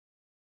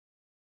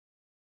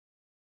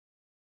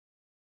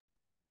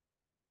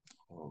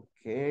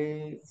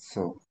Okay,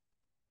 so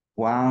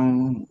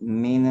 1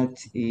 minute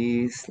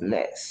is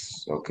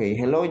less. Okay,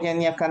 hello,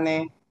 Jenny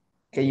Akane.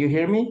 Can you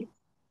hear me?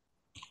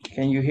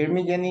 Can you hear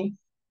me, Jenny?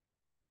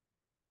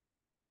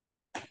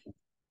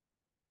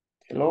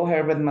 Hello,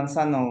 Herbert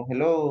Manzano.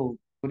 Hello,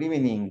 good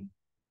evening.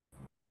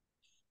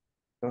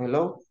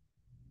 Hello.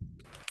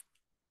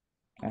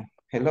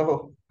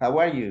 Hello, how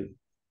are you?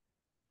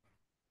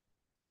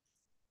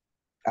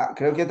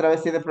 Creo que otra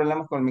vez tiene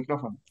problemas con el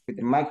micrófono, with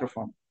the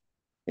microphone.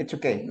 It's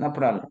okay, no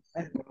problem.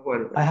 Don't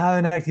worry about I it.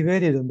 haven't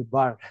activated on the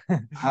bar.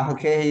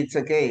 Okay, it's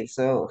okay.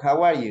 So,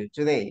 how are you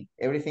today?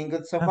 Everything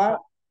good so I'm far? fine.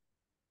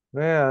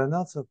 Well,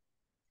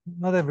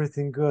 not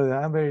everything good.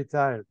 I'm very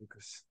tired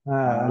because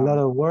a lot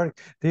Ah, of work,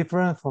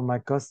 different from my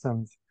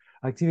custom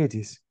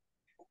activities.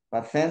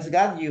 but thanks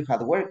God you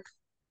had work.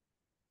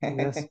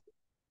 Yes, Okay.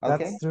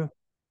 that's true.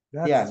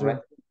 Yeah, That's right.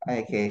 true.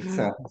 Okay,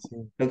 so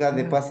Sí. look at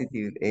the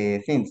positive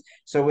things.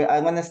 So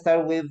I'm gonna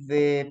start with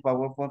the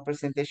PowerPoint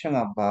presentation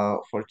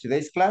about for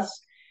today's class.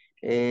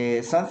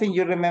 Something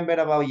you remember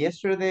about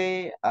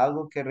yesterday,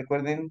 algo que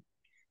recuerden,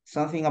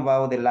 something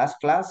about the last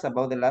class,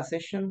 about the last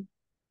session.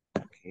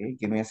 Okay,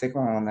 give me a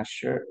second. I'm gonna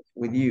share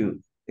with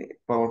you the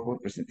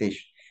PowerPoint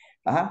presentation.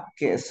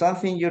 Okay,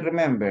 something you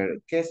remember.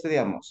 ¿Qué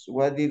estudiamos?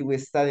 What did we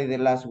study the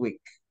last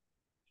week?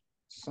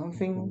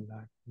 Something.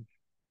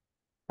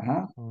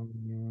 Uh-huh.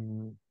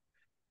 Um,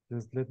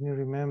 just let me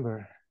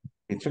remember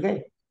It's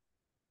okay.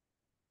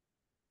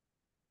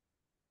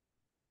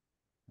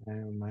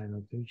 my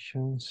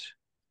notations.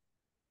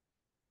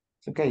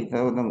 It's okay.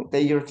 No,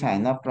 take your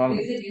time. No problem.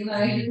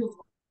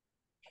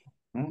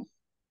 Hmm?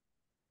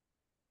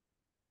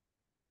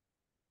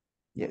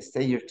 Yes,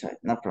 take your time.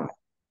 No problem.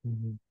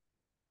 Mhm.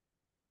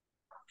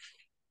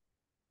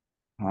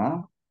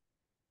 Huh?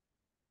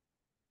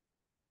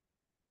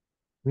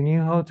 We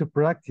knew how to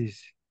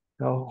practice,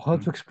 how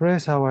to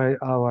express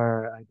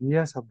our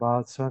ideas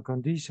about some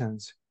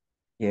conditions.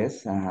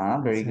 Yes.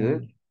 Very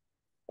good. So,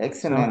 so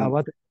Excellent.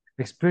 about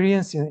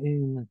experience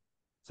in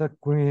so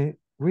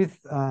with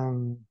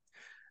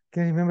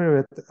can you remember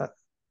it?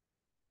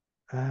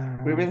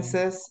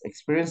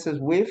 Experiences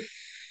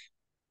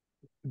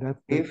That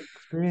the with,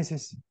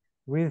 experiences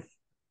with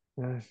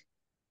uh,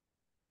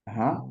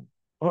 uh-huh,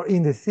 or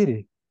in the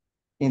city,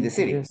 in the I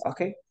city. guess,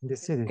 Okay. in the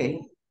city.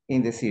 Okay.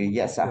 In the city.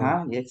 Yes.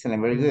 Okay.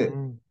 Excellent. Very good.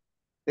 Mhm.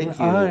 Thank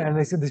you. And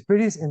I said the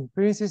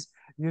experiences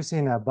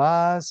using a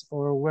bus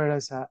or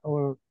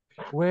or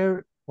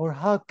where or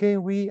how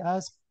can we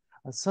ask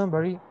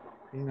somebody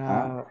in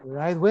Huh? a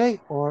right way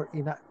or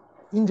in an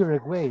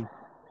indirect way?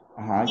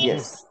 I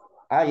guess.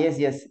 Yes.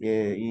 Yes.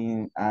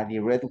 In the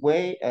red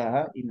way.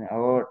 In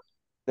our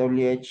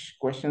WH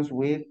questions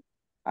with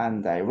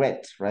and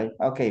direct, right?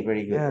 Okay.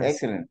 Very good. Yes.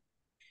 Excellent.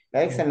 Mm.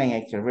 Excellent,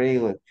 Hector. Very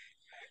good.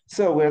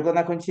 So we're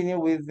gonna continue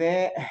with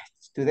the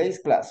today's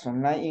class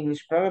online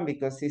English program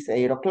because it's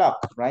 8 o'clock,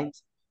 right?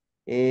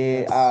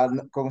 Yes.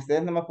 Con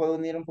ustedes no me puedo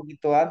unir un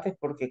poquito antes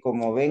porque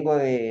como vengo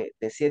de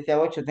 7 a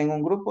 8 tengo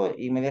un grupo,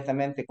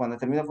 inmediatamente cuando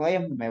termino con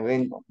ellos me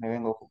vengo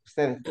con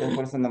ustedes, entonces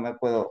por eso no me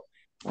puedo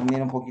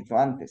unir un poquito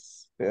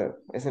antes, pero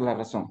esa es la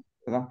razón,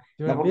 ¿verdad?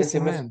 You're No a porque busy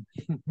siempre, man.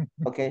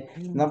 ok,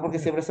 no porque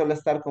siempre suelo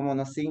estar como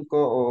unos 5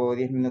 o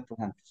 10 minutos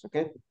antes, ok,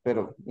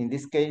 pero in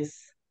this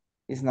case,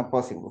 it's not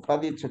possible,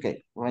 but it's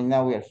okay, right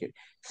now we are here.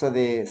 So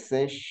the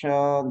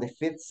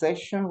fifth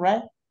session,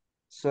 right?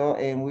 So,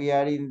 and we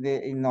are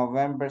in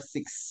November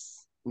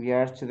 6th. We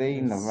are today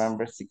in Yes.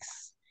 November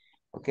 6th.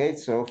 Okay,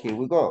 so here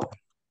we go.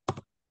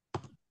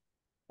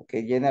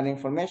 Okay, general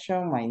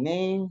information, my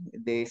name,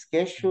 the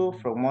schedule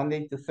from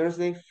Monday to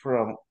Thursday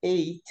from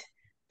 8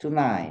 to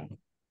 9.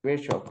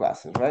 Virtual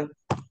classes, right?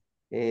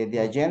 The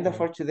agenda Okay.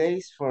 for today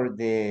is for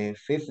the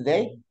fifth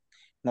day,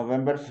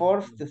 November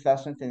 4th,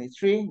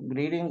 2023.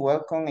 Greeting,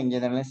 welcome, and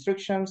general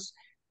instructions.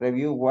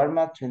 Review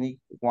warm-up,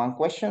 21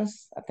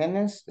 questions.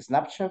 Attendance,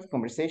 snapshot,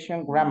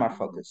 conversation, grammar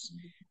focus.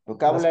 Last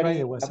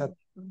Friday Vocabulary, was that.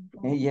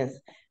 yes.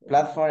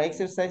 Platform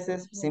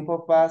exercises,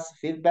 simple pass,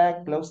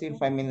 feedback, closing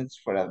 5 minutes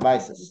for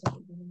advices.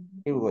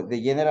 Here we go.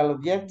 The general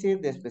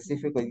objective, the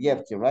specific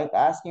objective, right?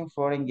 Asking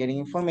for and getting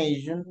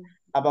information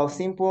about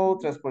simple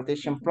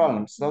transportation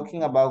problems,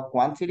 talking about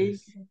quantity,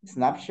 Yes.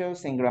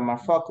 snapshots, and grammar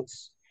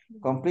focus.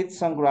 Complete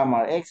some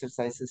grammar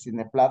exercises in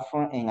the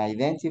platform and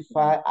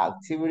identify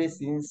activities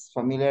in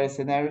familiar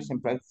scenarios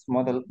and practice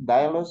model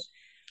dialogues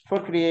for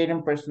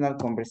creating personal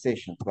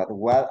conversations. But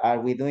what are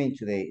we doing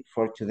today?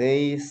 For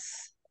today's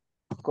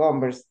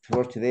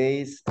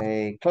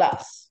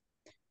class,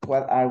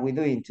 what are we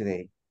doing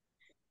today?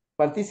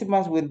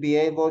 Participants will be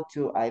able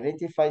to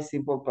identify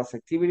simple class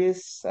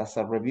activities as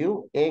a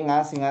review and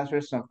ask and answer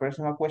some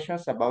personal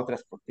questions about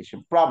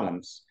transportation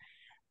problems.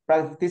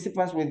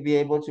 Participants will be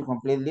able to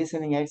complete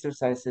listening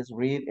exercises,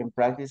 read and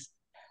practice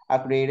a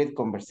created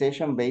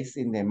conversation based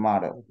in the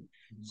model.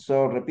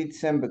 So repeat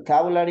some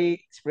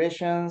vocabulary,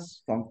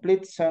 expressions,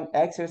 complete some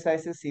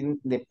exercises in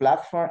the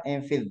platform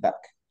and feedback.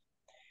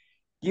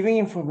 Giving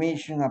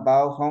information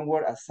about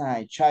homework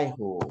assigned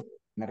childhood.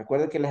 Me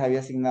recuerdo que les había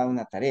asignado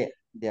una tarea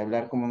de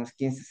hablar como unos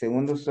 15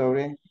 segundos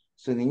sobre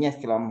su niñez,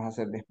 que lo vamos a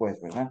hacer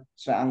después, ¿verdad?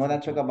 So I'm gonna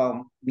talk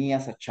about me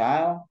as a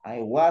child.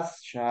 I was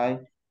shy,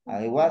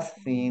 I was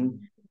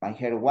thin, my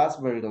hair was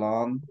very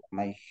long,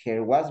 my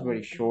hair was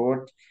very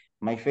short,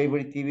 my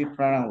favorite TV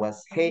program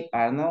was Hey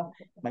Arnold,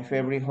 my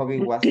favorite hobby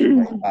was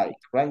to ride bike,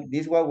 right?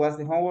 This one was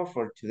the homework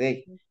for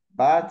today.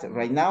 But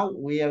right now,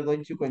 we are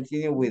going to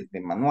continue with the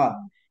manual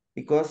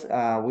because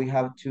we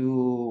have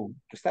to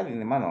study in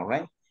the manual,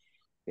 right?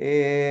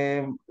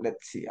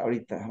 Let's see,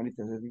 ahorita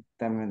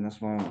nos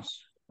movemos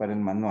para el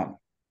manual.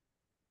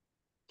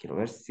 Quiero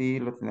ver si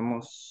lo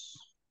tenemos.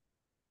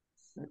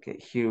 Okay,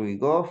 here we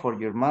go for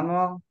your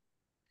manual.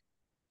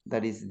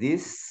 That is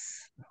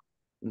this.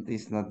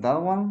 This is not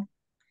that one.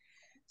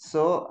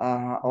 So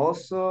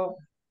also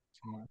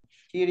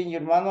here in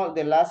your manual,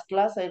 the last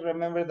class, I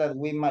remember that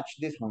we matched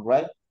this one,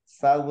 right?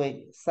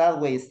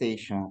 Subway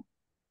station,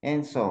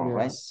 and so on,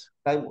 right?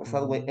 Yes.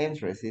 Subway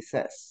entrance, it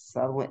says,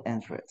 subway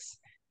entrance.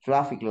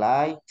 Traffic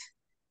light,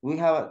 we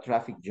have a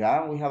traffic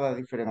jam, we have a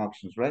different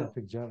options, right?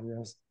 Traffic jam,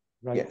 yes.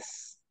 Right.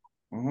 Yes.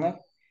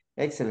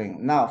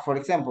 Excellent. Now, for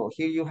example,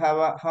 here you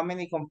have how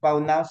many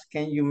compound nouns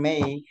can you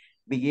make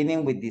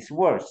beginning with these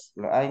words?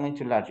 I'm going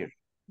to larger.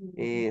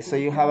 So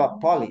you have a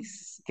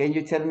police. Can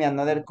you tell me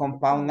another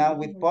compound noun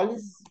with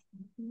police?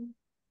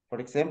 For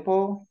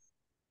example,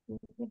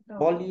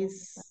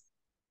 police.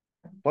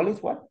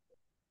 Police what?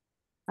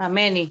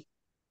 Many.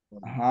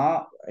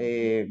 But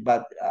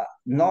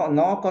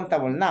no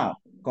countable noun.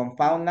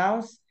 Compound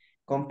nouns.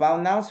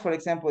 Compound nouns, for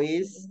example,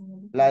 is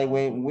like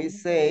when we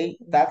say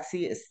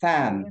taxi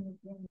stand.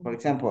 For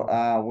example,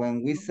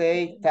 when we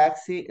say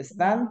taxi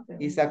stand,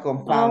 it's a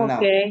compound noun.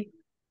 Okay.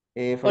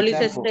 For Police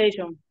example,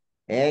 station.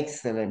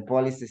 excellent,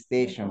 police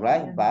station,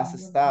 right? Bus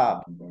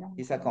stop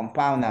is a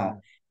compound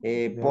noun.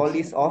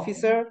 Police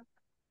officer,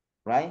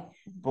 right?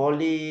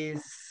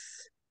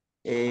 Police,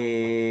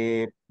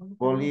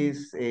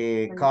 police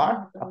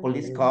car, a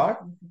police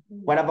car.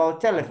 What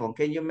about telephone?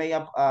 Can you make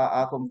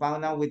a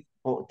compound noun with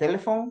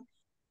telephone?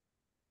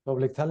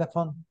 Public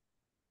telephone.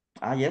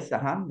 Yes,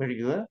 very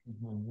good.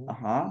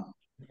 Mm-hmm.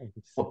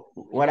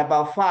 What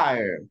about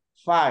fire?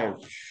 Fire.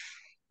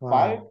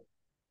 Fire?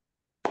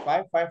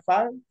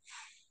 Fire?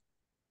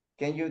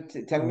 Can you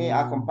tell me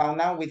a compound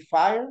noun with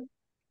fire?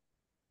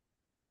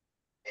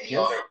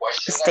 Yes.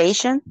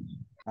 Station.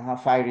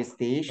 Fire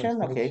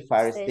station. Okay,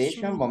 fire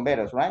station.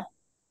 Bomberos, right?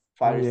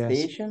 Fire yes.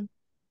 station.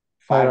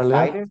 Fire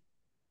alert.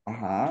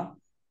 Firefighter.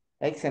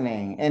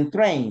 Excellent. And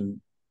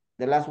train.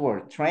 The last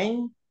word.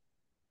 Train.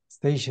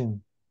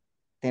 Station.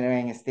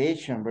 Train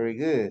station. Very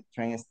good.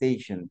 Train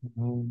station.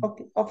 Mm-hmm.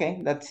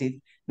 Okay, that's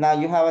it. Now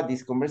you have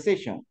this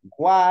conversation.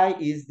 Why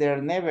is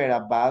there never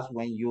a bus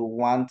when you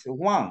want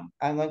one?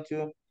 I'm going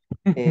to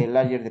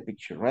larger the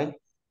picture, right?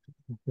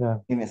 Yeah.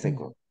 Give me a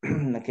second.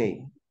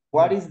 Okay.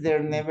 What is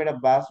there never a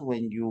bus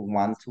when you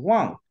want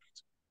one?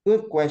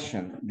 Good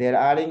question. There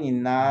aren't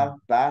enough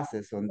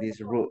buses on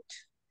this route.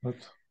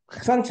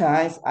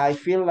 Sometimes I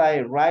feel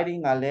like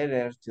writing a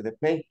letter to the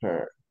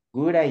paper.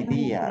 Good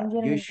idea.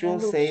 You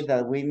should say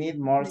that we need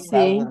more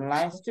southern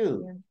lines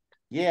too.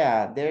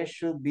 Yeah, there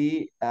should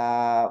be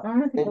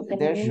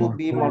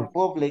more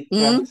public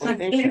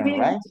transportation,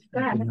 right?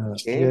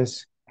 Okay.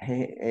 Yes.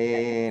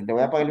 Le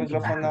voy a apagar el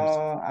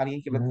micrófono a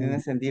alguien que lo tiene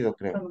encendido,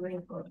 creo.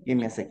 Give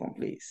me a second,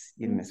 please.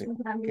 Give me a second.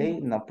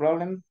 Okay, no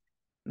problem.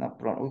 No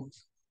problem.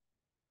 Oops.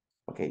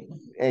 Okay,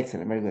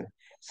 excellent, very good.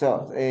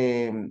 So,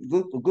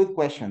 good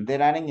question.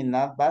 There aren't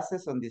enough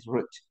buses on this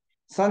route.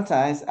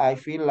 Sometimes I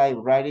feel like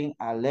writing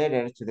a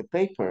letter to the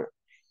paper.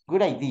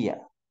 Good idea.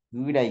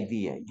 Good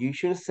idea. You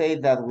should say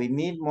that we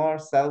need more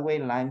subway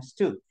lines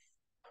too.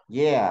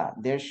 Yeah,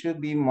 there should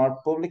be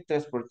more public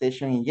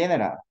transportation in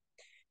general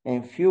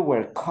and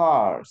fewer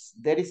cars.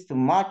 There is too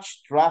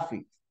much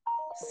traffic.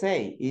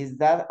 Say, is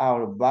that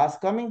our bus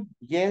coming?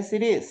 Yes,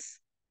 it is.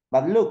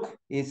 But look,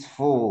 it's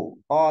full.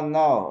 Oh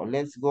no,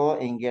 let's go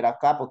and get a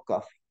cup of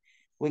coffee.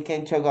 We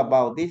can talk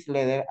about this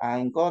later.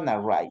 I'm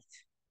gonna write.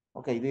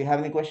 Okay, do you have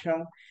any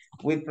question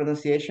with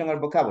pronunciation or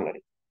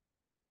vocabulary?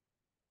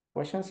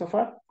 Questions so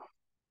far?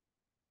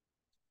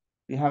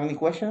 Do you have any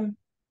question?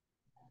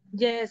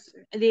 Yes,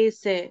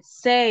 dice,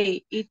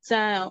 say, it's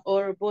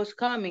or bus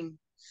coming.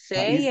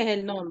 Say es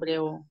el nombre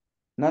o.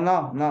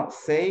 No.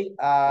 Say,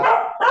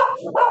 I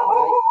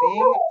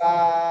think,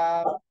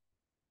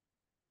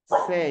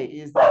 say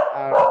is that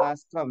our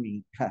bus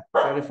coming.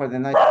 Sorry for the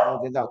noise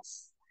of the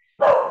dogs.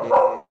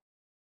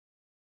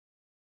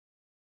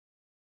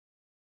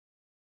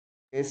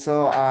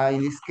 So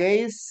in this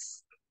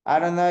case, I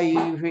don't know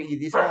if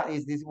this one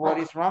is this word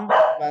is wrong,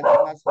 but it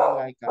must be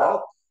like a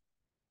look,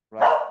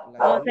 right?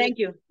 Like Oh, thank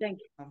you.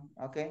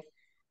 Okay.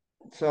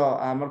 So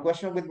more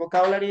question with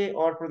vocabulary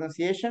or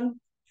pronunciation?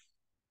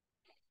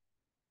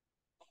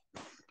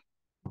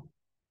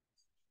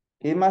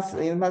 It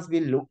must be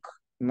look,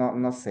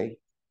 no say.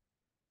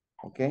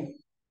 Okay.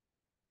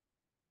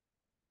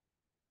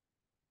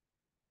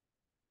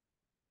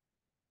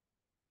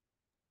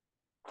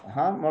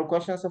 More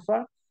questions so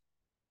far?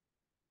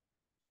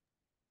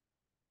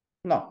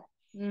 No.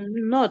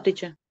 No,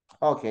 teacher.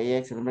 Okay,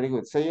 excellent, very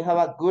good. So you have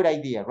a good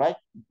idea, right?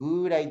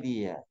 Good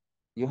idea.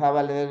 You have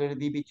a letter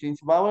D between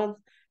two vowels.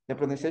 The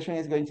pronunciation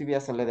is going to be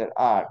as a letter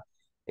R.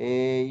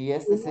 Y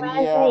este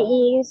sería...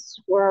 is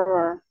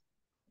where?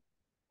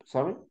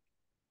 Sorry.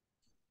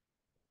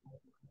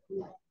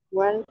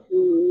 What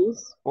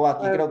is O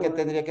aquí creo que where?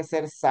 tendría que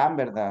ser Sam,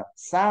 ¿verdad?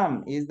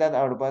 Sam, is that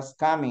our bus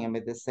coming? En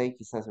vez de say,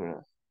 quizás,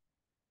 ¿verdad?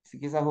 Sí,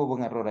 quizás hubo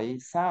un error ahí.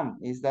 Sam,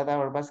 is that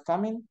our bus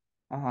coming?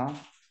 Ajá.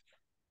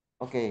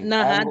 Okay.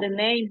 Ajá, the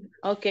name.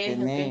 The Okay,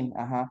 okay. name,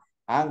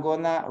 I'm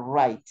gonna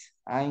write.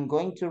 I'm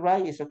going to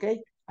write, is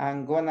okay?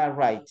 I'm gonna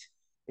write.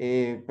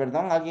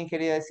 Perdón, ¿alguien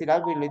quería decir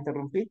algo y lo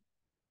interrumpí?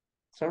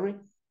 Sorry.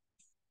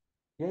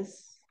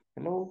 Yes.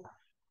 Hello.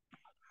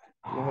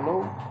 Hello,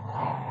 hello.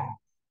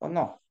 Oh,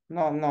 no.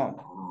 No, no.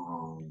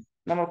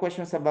 No more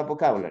questions about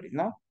vocabulary,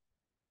 no?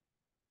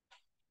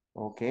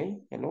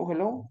 Okay. Hello,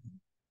 hello.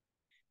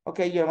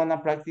 Okay, you're gonna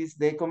practice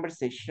the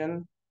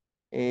conversation.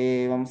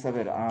 Vamos a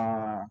ver.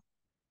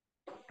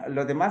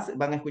 Los demás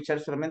van a escuchar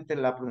solamente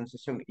la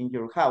pronunciación in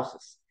your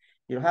houses.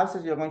 Your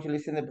houses, you're going to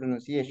listen the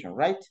pronunciation,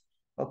 right?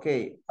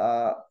 Okay.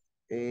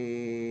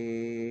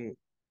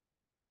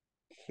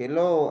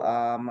 Hello.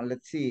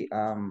 Let's see.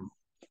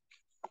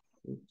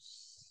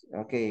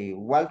 Okay.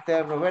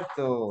 Walter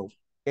Roberto,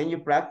 can you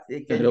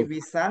practice? Can Hello. you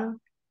be San?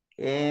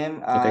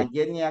 And Okay.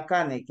 Jenny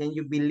Akane, can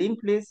you be Lynn,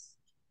 please?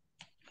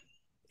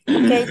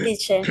 Okay,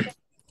 teacher.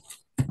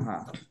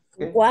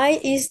 Okay. Why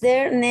is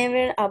there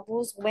never a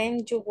bus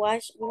when you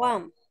watch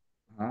one?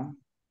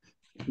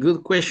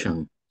 Good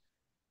question.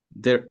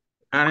 There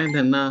aren't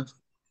enough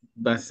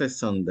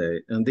buses on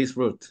this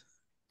route.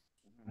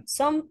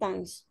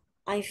 Sometimes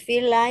I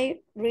feel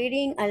like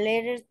reading a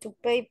letter to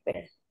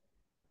paper.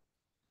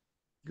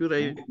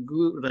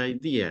 Good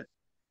idea.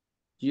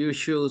 You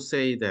should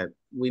say that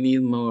we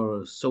need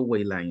more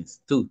subway lines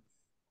too.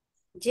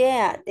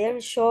 Yeah, there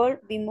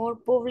should be more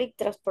public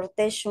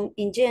transportation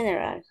in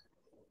general.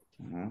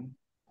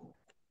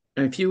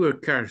 And fewer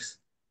cars.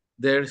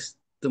 There's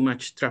too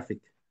much traffic.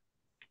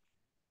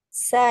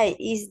 Say,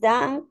 is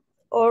that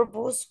our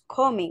bus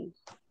coming?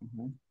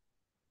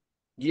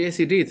 Yes,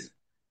 it is.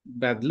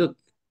 But look,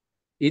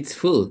 it's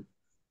full.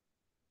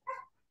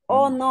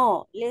 Oh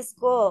no, let's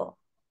go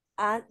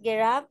and get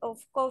up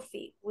of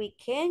coffee. We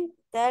can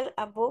tell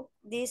about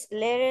this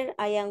letter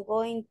I am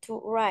going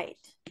to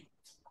write.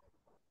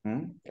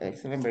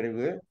 Excellent, very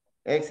good.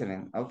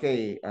 Excellent.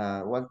 Okay,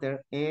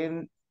 Walter,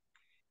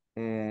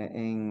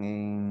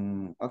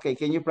 okay,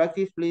 can you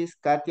practice, please,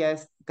 Katia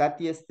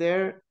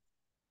Esther,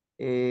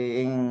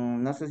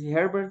 no sé si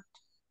Herbert,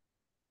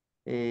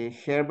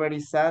 Herbert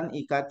Isan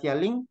y Katia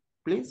Lynn,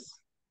 please.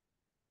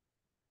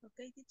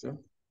 Okay, teacher.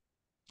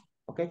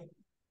 Okay.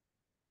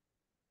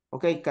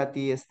 Okay,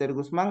 Katy Esther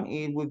Guzman,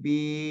 it would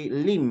be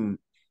Lim.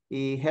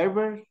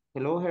 Herbert,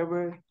 hello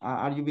Herbert,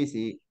 are you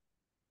busy?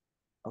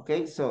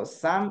 Okay, so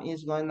Sam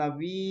is gonna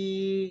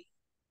be,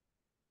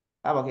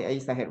 okay, ahí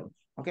está Herbert,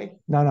 okay?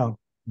 No.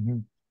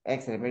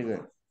 Excellent, very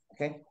good,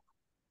 okay?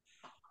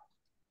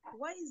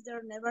 Why is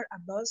there never a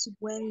bus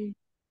when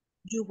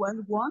you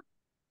want one?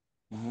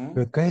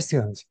 Good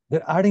questions.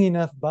 There aren't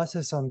enough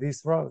buses on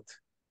this road.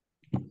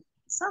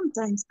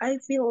 Sometimes I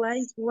feel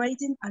like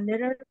writing a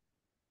letter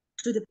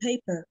to the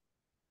paper.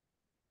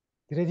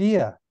 Good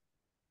idea.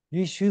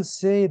 You should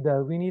say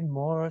that we need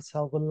more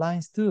subway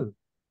lines too.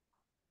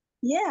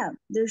 Yeah,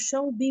 there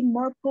should be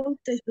more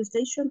public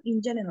transportation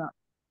in general.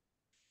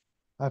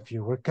 A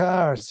fewer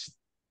cars.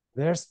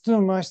 There's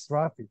too much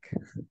traffic.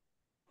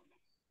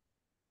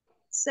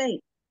 Say,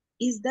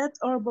 is that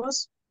our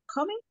bus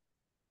coming?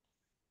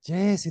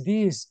 Yes, it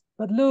is.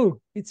 But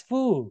look, it's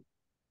full.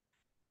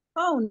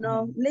 Oh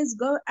no, let's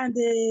go and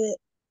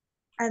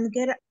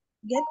get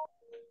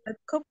a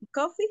cup of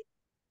coffee.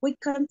 We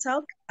can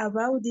talk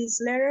about this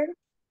letter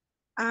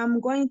I'm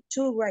going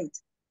to write.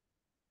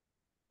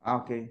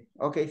 Okay,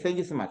 thank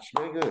you so much,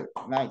 very good,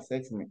 nice,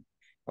 excellent.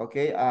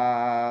 Okay,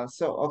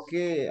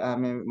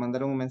 me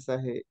mandaron un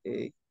mensaje,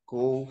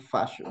 cool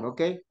fashion,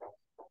 okay?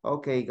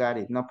 Okay, got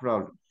it, no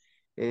problem.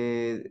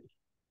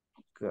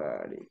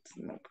 Got it,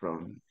 no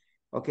problem.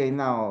 Okay,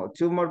 now,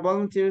 2 more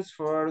volunteers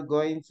for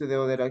going to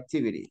the other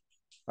activity.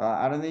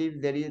 I don't know if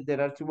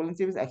there are 2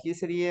 volunteers. Aquí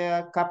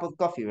sería cup of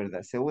coffee,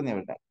 ¿verdad? Se une,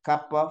 ¿verdad?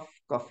 Cup of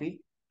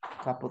coffee.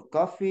 Cup of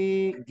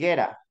coffee. Get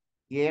a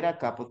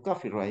cup of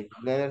coffee, right?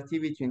 Letter T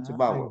between 2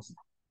 vowels.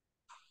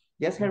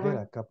 Yes, Herbert?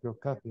 Get a cup of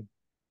coffee.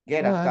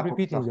 Get No, a I'm cup of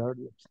repeating coffee. your.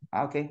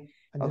 Okay.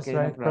 I'm just Okay, no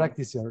problem.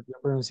 practice your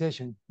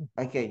pronunciation.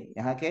 Okay,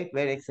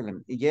 very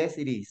excellent. Yes,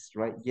 it is,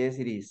 right? Yes,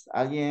 it is.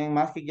 ¿Alguien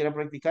más que quiera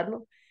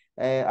practicarlo?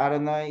 I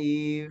don't know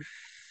if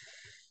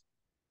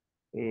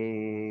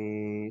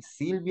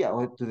Sylvia,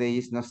 or today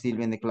is not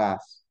Sylvia in the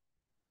class.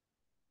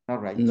 All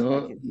right.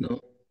 No,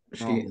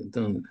 Okay. she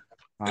don't.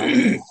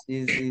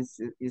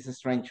 It's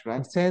strange,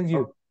 right?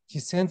 She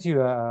sent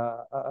you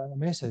a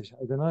message.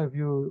 I don't know if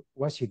you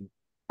watched it.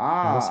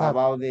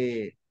 About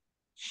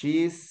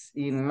she's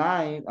in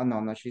line. Oh,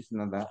 no, she's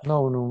not that.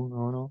 No.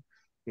 No,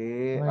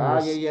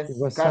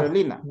 Yes,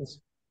 Carolina.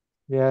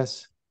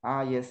 Yes.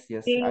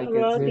 Yes. He I can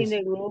wrote see. in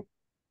the group.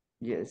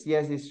 Yes,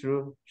 yes, it's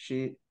true.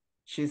 She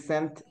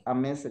sent a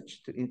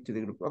message into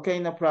the group. Okay,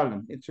 no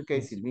problem. It's okay,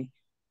 Yes. Sylvie.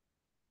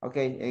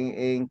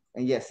 Okay, and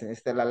yes,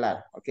 Estela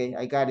Lara. Okay,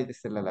 I got it,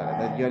 Estela Lara,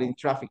 that you're in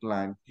traffic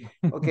line.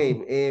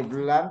 Okay,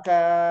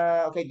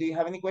 Blanca, okay, do you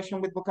have any question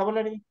with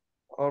vocabulary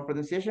or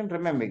pronunciation?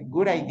 Remember,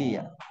 good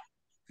idea.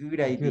 Good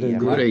idea,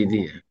 Good right?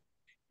 idea.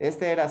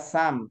 Este era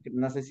Sam,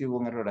 no sé si hubo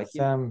un error aquí,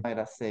 Sam.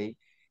 era say.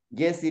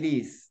 Yes, it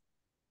is.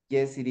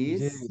 Yes, it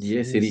is. Yes,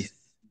 Yes, it is.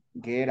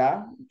 Get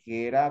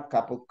a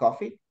cup of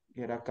coffee.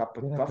 Get a cup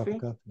of Get a cup of coffee.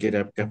 coffee. Get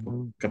up,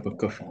 Mhm. cup of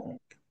coffee.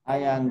 I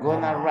am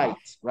gonna write,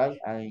 right?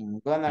 I'm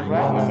gonna I'm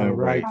write gonna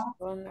Right.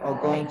 write. or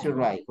going to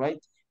write, right?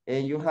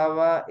 And you have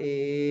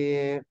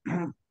a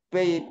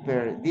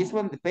paper. This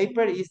one, the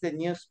paper is the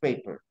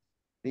newspaper.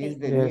 This is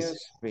the Yes.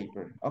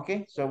 newspaper.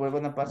 Okay, so we're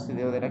gonna pass to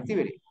the other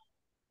activity.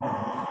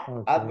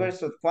 Okay.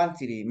 Adverse of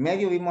quantity.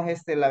 Medio vimos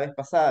este la vez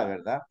pasada,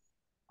 ¿verdad?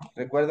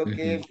 Recuerdo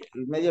que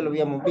el medio lo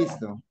habíamos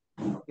visto.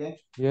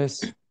 Okay.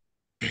 Yes.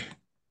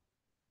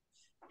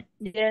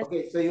 Yes.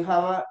 Okay, so you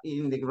have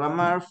in the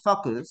grammar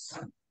focus,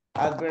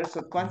 adverse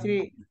of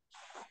quantity.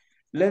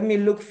 Let me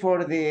look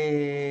for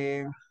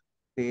the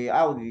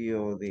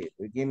audio.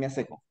 Give me a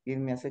second. Give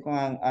me a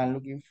second. I'm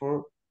looking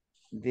for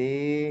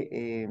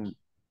the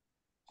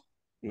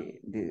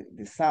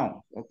the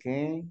sound.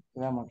 Okay,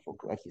 grammar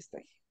focus. Aquí está.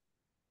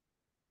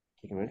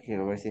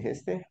 Quiero ver si es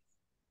este.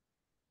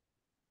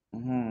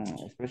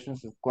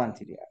 Expressions of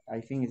quantity. I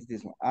think it's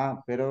this one.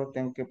 Ah, pero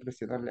tengo que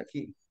presionarle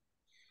aquí.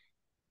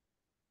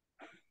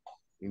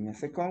 Give me a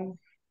second.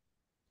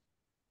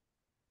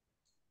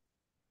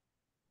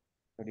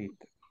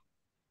 Ahorita.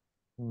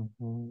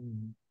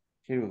 Mhm.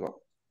 Here we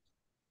go.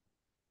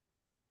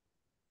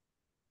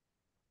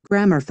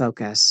 Grammar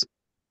focus.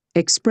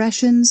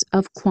 Expressions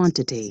of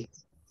quantity.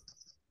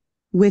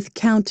 With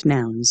count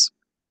nouns.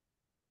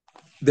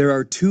 There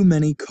are too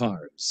many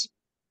cars.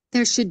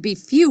 There should be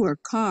fewer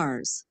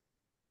cars.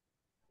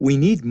 We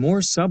need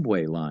more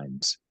subway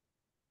lines.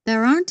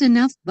 There aren't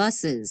enough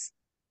buses.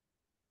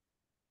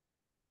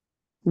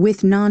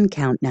 With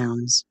non-count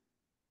nouns.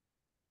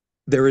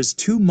 There is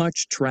too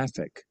much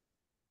traffic.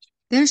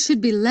 There should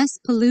be less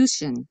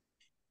pollution.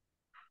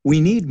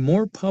 We need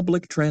more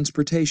public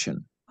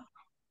transportation.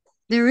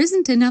 There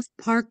isn't enough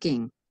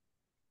parking.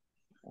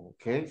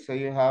 Okay, so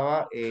you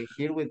have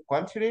here with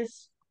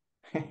quantities.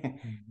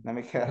 No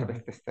me queda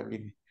recta esta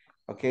línea.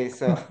 Okay,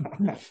 so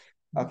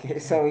okay,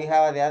 so we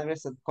have the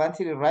address of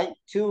quantity, right?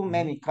 Too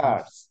many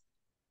cars.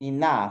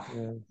 Enough,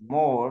 Yeah.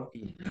 more,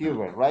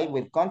 fewer, right?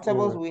 With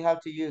contables, Fewer. we have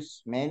to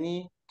use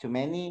many, too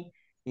many,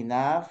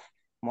 enough,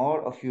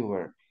 more, or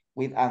fewer.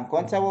 With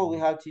uncountable, we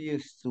have to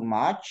use too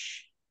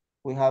much.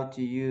 We have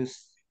to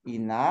use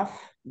enough,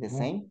 the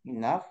same,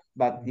 enough.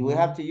 But we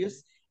have to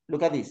use,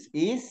 look at this,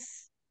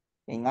 is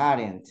and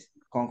aren't.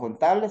 Con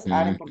contables,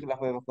 aren't porque las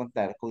podemos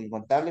contar. Con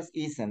incontables,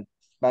 isn't,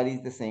 but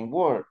it's the same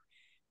word.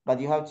 But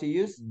you have to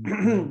use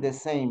the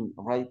same,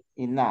 right?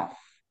 Enough,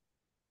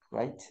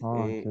 right?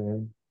 Okay.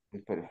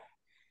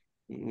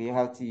 We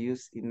have to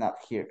use enough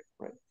here,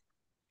 right?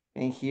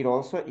 And here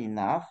also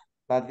enough,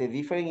 but the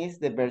difference is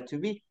the verb to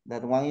be.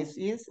 That one is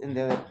and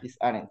the other is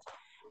aren't.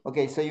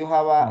 Okay, so you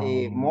have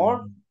a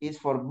more is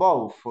for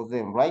both of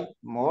them, right?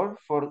 More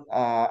for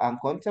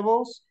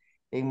uncountables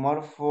and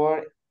more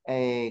for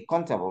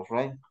countables,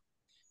 right?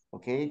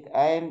 Okay,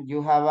 and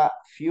you have a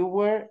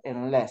fewer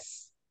and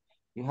less.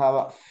 You have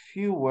a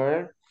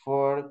fewer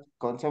for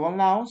countable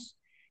nouns,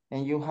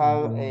 and you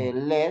have a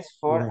less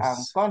for Less.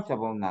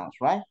 uncountable nouns,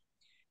 right?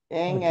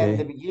 And at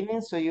the Okay.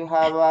 beginning, so you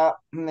have a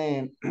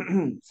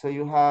so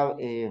you have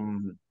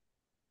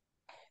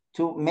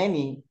too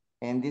many,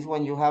 and this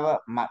one you have a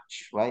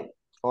much, right?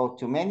 Or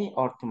too many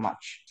or too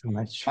much. Too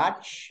much.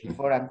 Much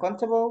for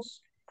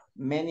uncountables,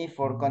 many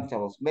for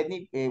countables.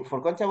 Many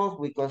for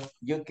countables because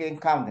you can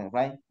count them,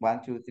 right?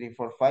 1, 2, 3,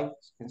 4, 5,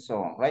 and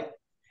so on, right?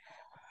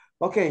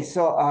 Okay,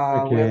 so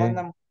we're Okay.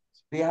 gonna.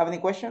 Do you have any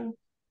question?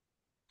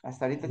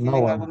 ¿Hasta ahorita No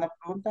tienen one. alguna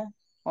pregunta?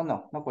 Oh,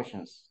 no, no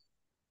questions.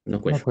 No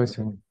No question.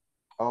 question.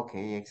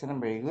 Okay, excellent,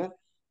 very good.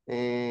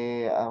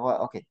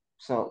 Okay,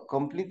 so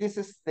complete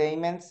these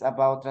statements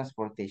about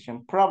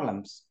transportation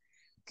problems.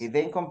 Okay,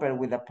 then compare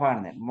with a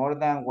partner. More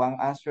than one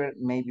answer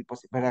may be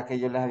possible. ¿Verdad que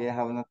yo les había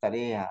dejado una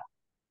tarea?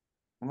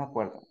 No me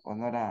acuerdo, o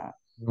no era.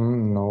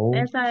 No.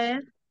 Esa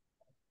es.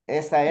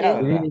 Esta era,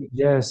 Yes. ¿verdad?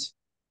 Yes.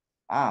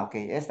 Ah, ok,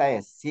 esta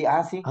es. Sí,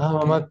 sí.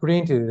 Mama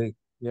printed it.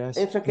 Yes.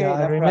 It's okay, Yeah, I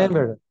no problem.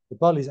 remember the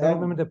police. I Don't-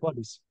 remember the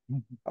police.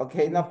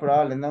 Okay, no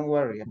problem. Don't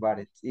worry about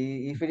it.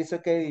 If it is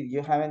okay, if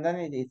you haven't done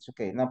it, it's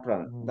okay. No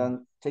problem.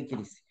 Don't take it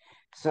easy.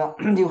 So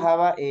you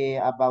have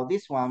about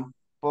this one,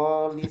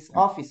 police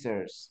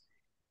officers.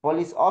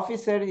 Police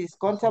officer is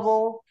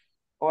countable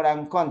or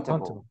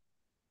uncountable?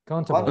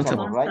 Countable.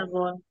 Countable, right?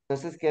 Constable.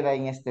 Entonces queda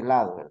en este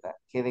lado, ¿verdad?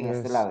 Queda en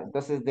este Yes. lado.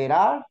 Entonces, there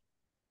are,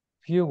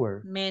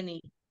 Fewer.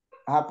 Many.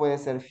 puede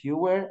ser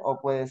fewer o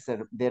puede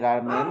ser there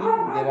are many,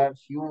 there are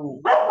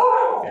few.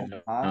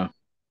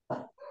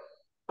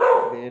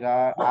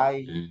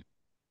 Hay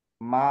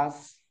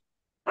más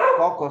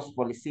pocos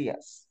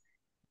policías.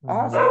 Sí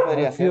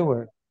podría ser.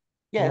 Fewer.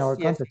 Yes, in our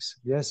yes. context.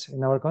 Yes,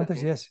 in our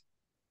context, Okay. yes.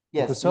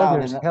 Yes, Because now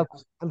soldiers help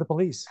the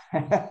police.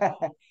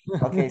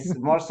 Okay,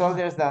 more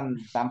soldiers than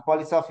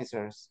police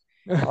officers.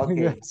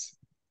 Okay. Yes.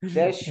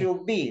 There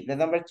should be, the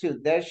number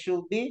 2, there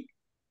should be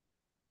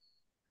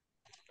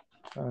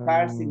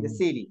cars in the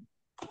city.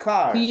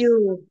 Cars.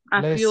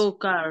 A Less. few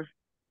cars.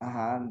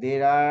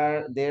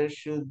 There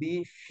should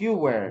be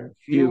fewer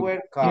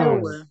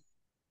cars.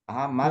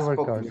 Más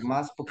Fewer cars.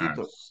 más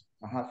poquitos.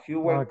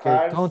 Fewer Okay,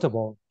 cars.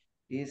 countable.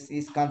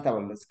 Is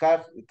countable. Los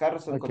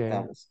carros son Okay.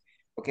 contables.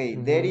 Okay,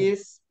 there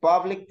is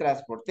public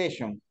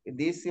transportation.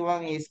 This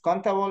one is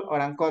countable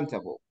or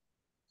uncountable?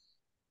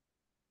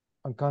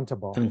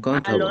 Uncountable.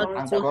 Uncountable.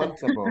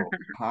 Uncountable.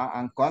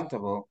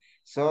 Uncountable.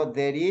 So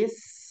there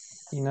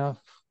is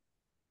enough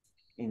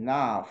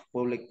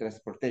public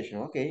transportation.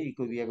 Okay, it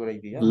could be a good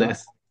idea.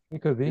 Less.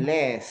 It could be.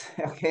 Less.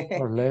 Okay.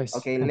 Or less.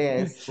 Okay,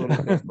 less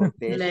public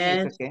transportation.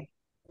 Less. It's okay.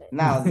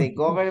 Now, the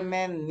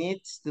government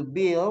needs to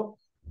build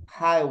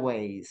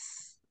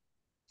highways.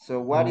 So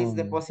what is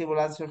the possible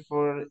answer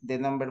for the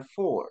number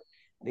 4?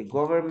 The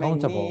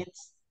government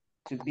needs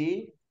to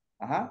be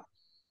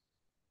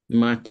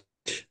Much.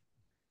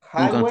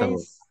 Uncountable.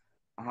 highways.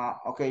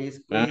 Okay, it's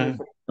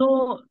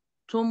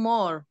Two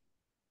more.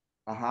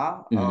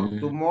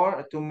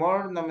 Too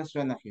more no me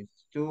suena aquí.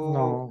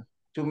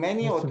 Too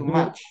many or too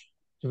much?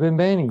 To be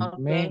many,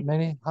 Okay.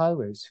 many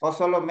highways. O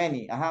solo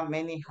many.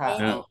 Many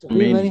highways.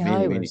 Many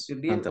highways. To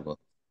build, Countable.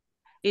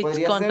 It's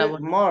podría countable.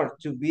 ser more,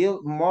 to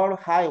build more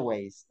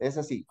highways. Es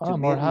así. To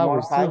More build more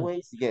highways too.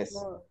 highways. Yes.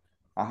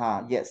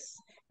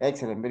 Yes.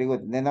 Excellent. Very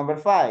good. Then number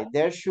 5.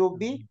 There should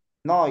be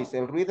noise.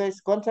 El ruido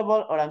is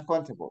countable or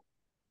uncountable?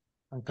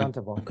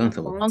 Uncountable.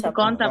 Uncountable.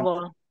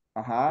 Uncountable.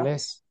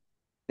 Less.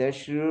 There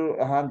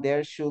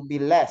should be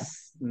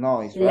less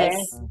noise, right?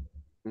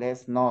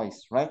 Less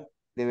noise, right?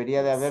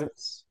 Debería de haber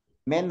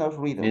menos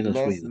ruido,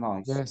 less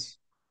noise. Yes.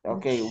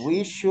 Okay,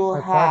 we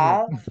should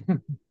have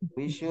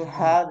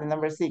the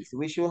number 6.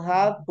 We should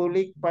have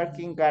public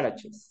parking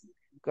garages.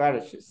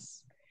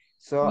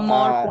 So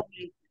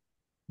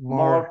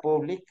more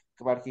public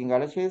parking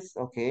garages.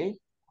 Okay.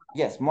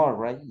 Yes, more,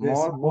 right? Yes,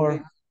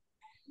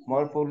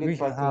 more public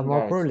parking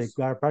garages.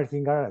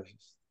 Parking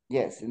garages.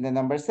 Yes, in the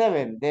number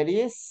 7, there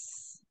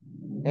is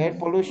air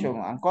pollution,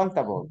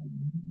 uncountable.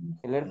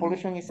 El air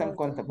pollution is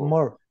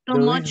uncountable. There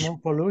is more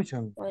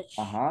pollution.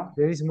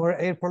 There is more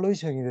air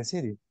pollution in the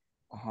city.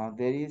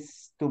 There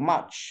is too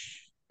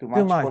much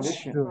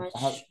pollution.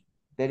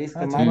 There is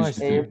too much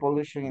air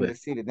pollution in the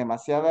city.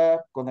 Demasiada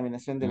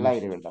contaminación del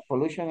aire, ¿verdad?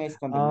 Pollution is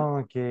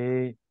contamination.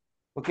 Okay.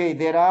 Okay,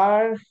 there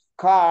are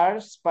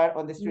cars parked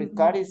on the street.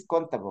 Car is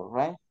countable,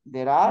 right?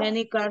 There are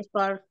many cars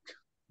parked.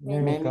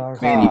 Many cars.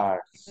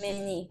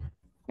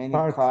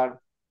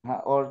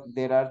 Or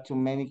there are too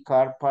many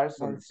car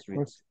parks on the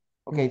streets.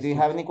 Okay, do you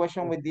have any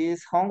question with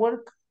this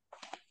homework?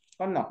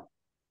 Or no?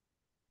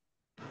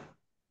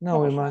 No,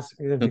 we must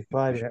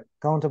identify the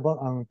countable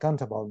and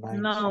uncountable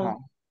names. No.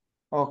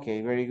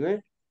 Okay, very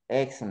good.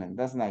 Excellent.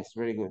 That's nice.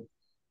 Very good.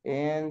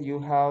 And you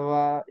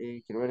have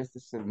quiero ver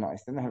no,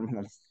 este no es el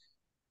menor.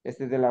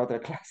 Este es de la otra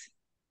clase.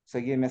 So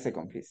give me a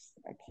second, please.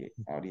 Aquí,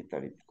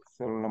 ahorita.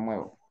 Solo lo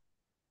muevo.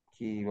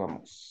 Aquí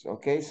vamos.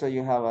 Okay, so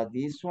you have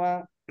this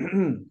one.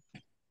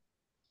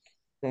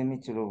 Let me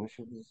to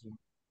show this one.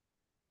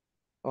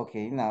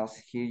 Okay, now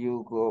here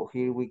you go.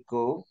 Here we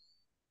go.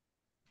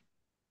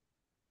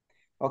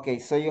 Okay,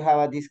 so you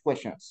have these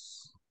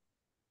questions.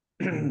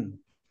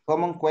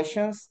 Common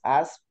questions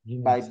asked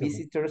by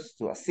visitors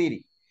to a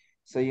city.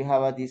 So you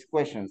have these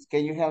questions.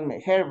 Can you help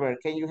me? Herbert,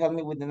 can you help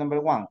me with the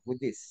number 1, with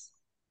this?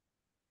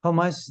 How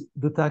much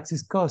do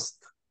taxis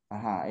cost?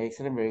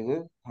 Excellent, very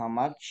good. How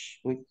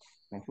much do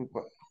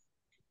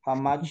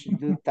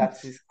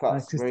taxis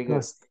cost? Very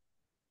good.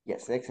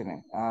 Yes,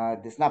 excellent.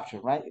 The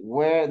snapshot, right?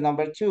 Where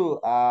number 2,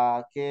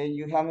 can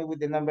you help me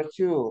with the number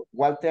 2?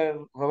 Walter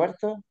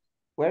Roberto,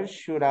 where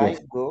should I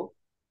go?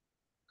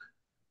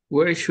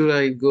 Where should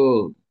I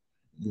go?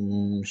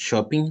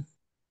 Shopping.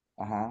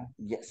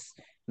 Yes.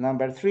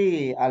 Number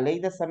 3,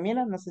 Aleida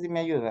Samira, no sé si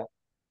me ayuda.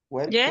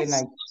 Where can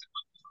I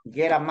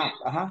get a map?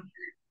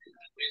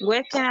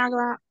 Where can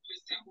I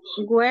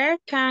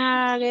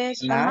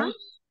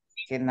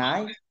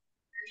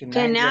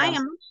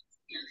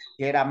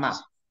get a map?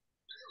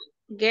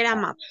 Get a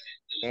map.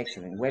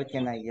 Excellent. Where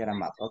can I get a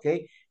map?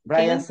 Okay.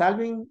 Brian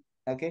Salvin.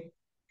 Okay.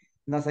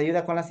 Nos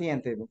ayuda con la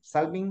siguiente.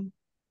 Salvin.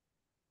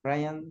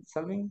 Brian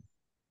Salvin.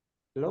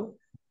 Hello.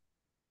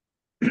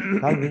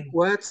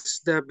 What's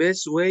the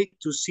best way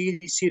to see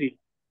the city?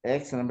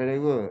 Excellent. Very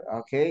good.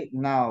 Okay.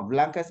 Now,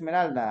 Blanca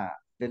Esmeralda.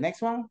 The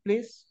next one,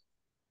 please.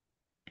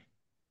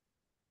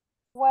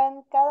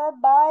 When can I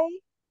buy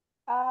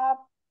a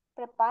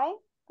prepaid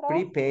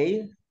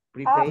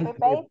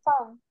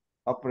phone?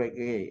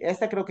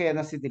 Esta creo que ya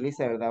no se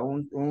utiliza, ¿verdad?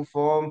 Un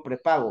phone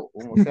prepago,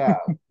 o sea,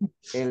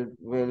 el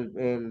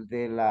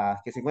de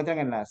las que se encuentran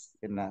en las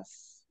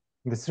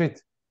the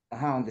street.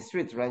 On the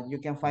street, right? You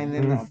can find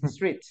them on the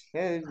street.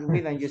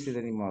 We don't use it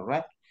anymore,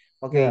 right?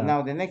 Okay,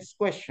 now the next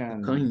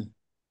question.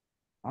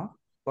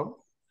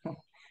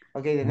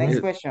 Okay, the next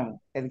question.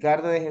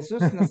 Edgardo de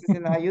Jesús, no sé si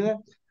nos ayuda.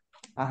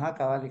 Ajá,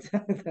 cabal.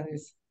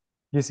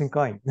 Using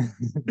coin.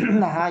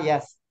 Ajá,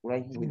 yes,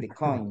 right, with the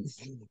coins.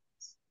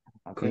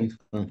 Okay.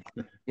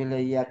 Yo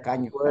leía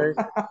caño. Where,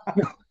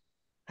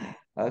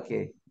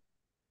 Okay.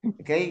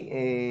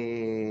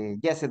 Okay,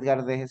 yes,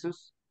 Edgardo de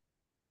Jesús.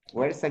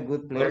 Where's a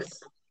good where,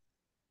 place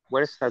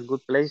where's a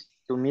good place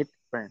to meet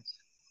friends?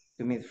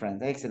 to meet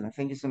friends? Excellent,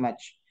 thank you so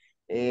much.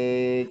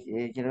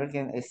 Quiero ver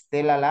que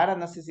Estela Lara,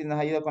 no sé si nos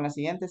ayuda con la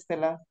siguiente,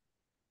 Estela.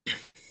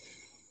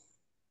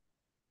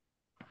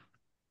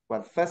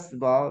 What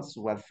festivals,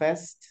 what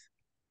fest?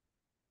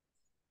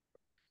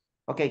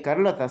 Ok,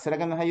 Carlota, ¿será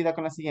que nos ayuda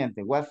con la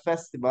siguiente? What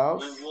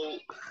festivals?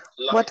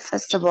 What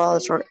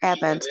festivals or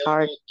events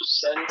are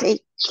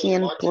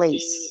taking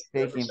place?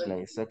 Taking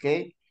place,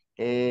 ok.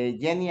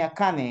 Jenny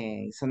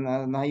Akane,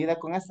 ¿nos ayuda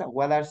con esta?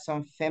 What are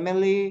some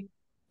family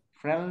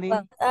friendly?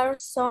 What are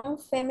some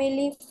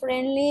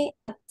family-friendly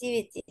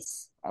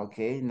activities?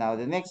 Okay, now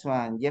the next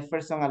one,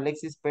 Jefferson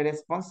Alexis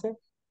Pérez Ponce.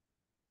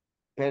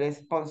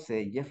 Pérez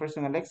Ponce,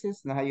 Jefferson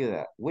Alexis, nos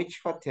ayuda. Which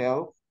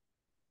hotel?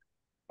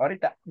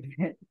 Ahorita.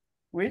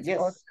 Which Yes,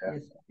 hotel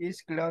yes.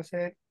 is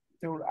closer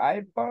to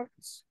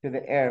airports? To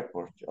the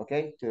airport,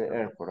 okay, to the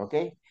airport,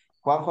 okay.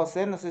 Juan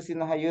José, no sé si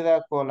nos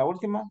ayuda con la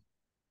última.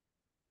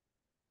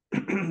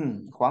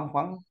 Juan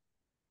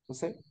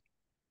José.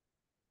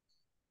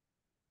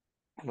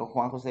 Hello,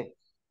 Juan José.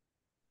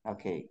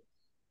 Okay.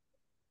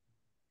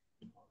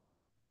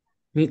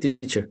 Me,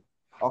 teacher.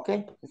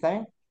 Okay, ¿está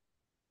bien?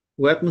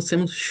 What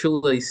museum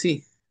should I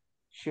see?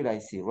 Should I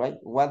see, right?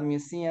 What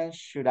museum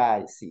should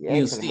I see?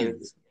 Excellent, very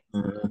good. Museums.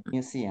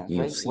 Museums, right?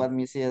 Museum. What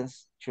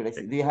museums should I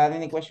see? Do you have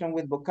any question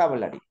with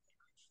vocabulary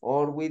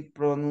or with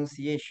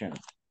pronunciation?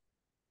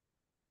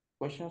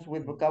 Questions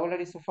with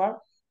vocabulary so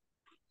far?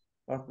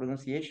 Or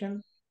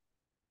pronunciation?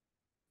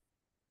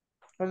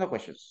 Or no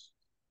questions?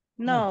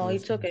 No,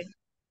 it's okay.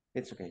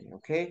 It's okay,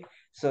 okay?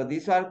 So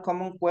these are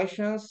common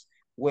questions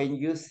when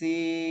you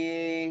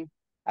see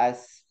a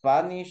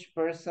Spanish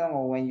person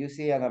or when you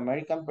see an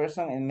American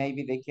person, and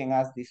maybe they can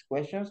ask these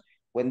questions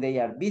when they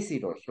are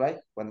visitors, right?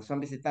 Cuando son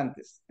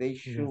visitantes, they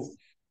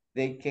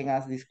can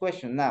ask this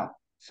question now.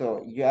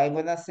 So I'm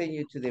gonna send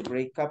you to the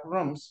breakout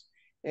rooms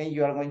and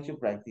you are going to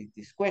practice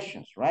these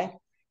questions, right?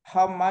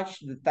 How much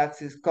do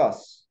taxes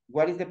cost?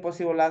 What is the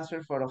possible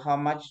answer for how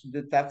much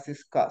do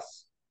taxes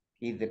cost?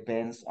 It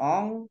depends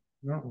on.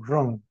 No,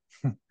 wrong.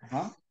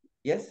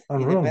 Yes,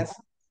 On it room. depends.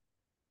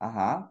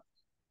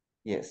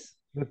 Yes.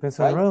 Depends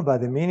Right? on room, but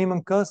the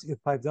minimum cost is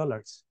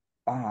 $5.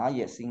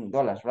 Yes, in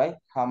dollars, right?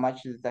 How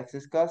much the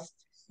taxes cost?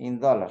 In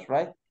dollars,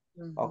 right?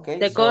 Okay,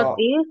 The cost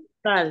is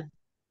tal.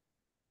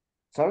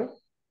 Sorry?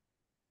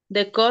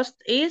 The cost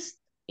is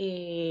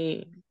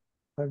 $5.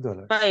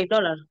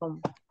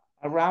 $5.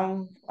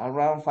 Around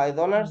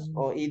 $5,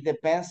 or it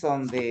depends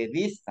on the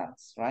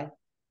distance, right?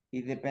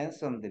 It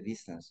depends on the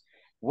distance.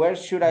 Where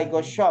should I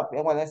go shop?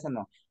 Well, that's a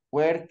no.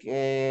 Where,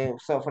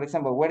 so for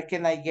example, where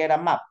can I get a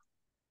map?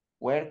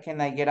 Where can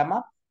I get a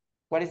map?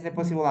 What is the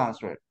possible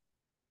answer?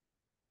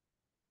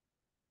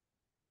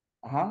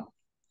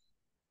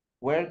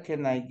 Where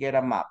can I get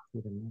a map?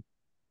 You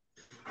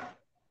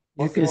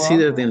can see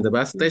that in the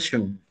bus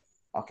station.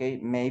 Okay,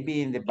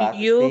 maybe in the bus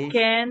You station.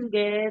 can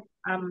get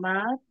a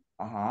map.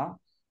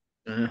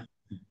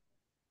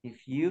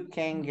 If you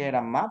can get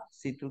a map,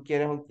 si tú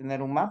quieres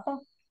obtener un mapa,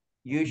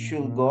 you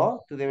should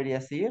go, tú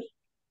deberías ir.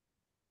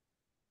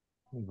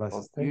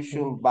 You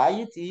should buy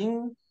it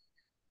in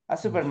a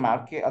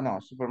supermarket. Oh, no,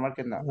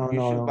 supermarket no. No, You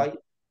no, should no. buy it.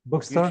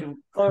 Bookstore?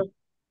 Or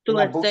to In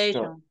a a bookstore.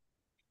 station.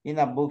 In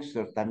a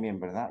bookstore también,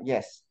 ¿verdad?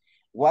 Yes.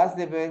 What's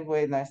the best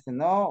way? No,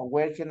 no.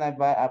 Where can I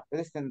buy?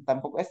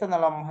 Tampoco, esta no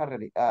la vamos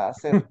a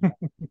hacer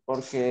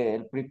porque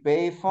el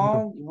prepaid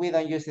phone, we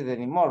don't use it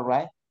anymore,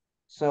 right?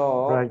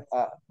 So, Right.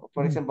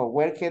 for example,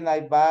 where can I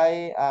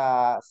buy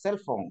a cell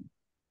phone?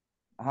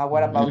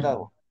 What about that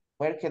one?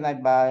 Where can I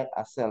buy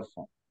a cell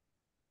phone?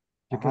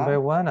 You can buy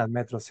one at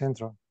Metro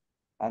Centro.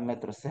 At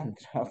Metro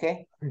Centro,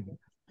 okay?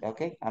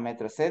 Okay, a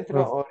Metro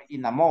Centro or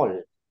in a mall.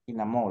 In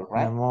a mall,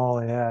 right? In a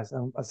mall, yes.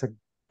 As a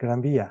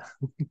Gran Via.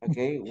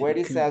 Okay, where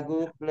is a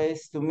good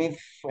place to meet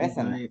friends?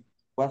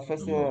 What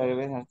festival or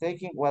events are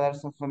taking? What are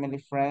some family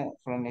friend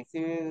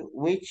activities?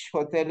 Which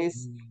hotel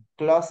is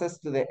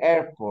closest to the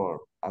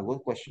airport? A good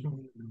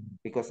question,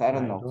 because I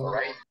don't know.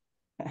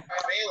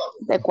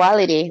 The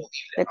quality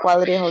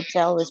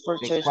hotel is for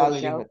choice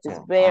hotel. It's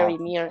very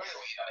near.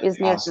 It's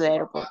near to the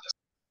airport.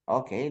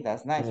 Okay,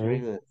 that's nice. Very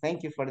good.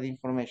 Thank you for the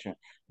information.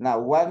 Now,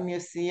 what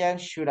museum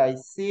should I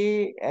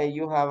see?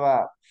 You have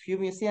a few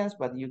museums,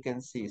 but you can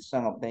see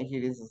some of them.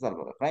 Here is El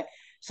Salvador, right?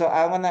 So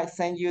I'm gonna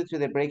send you to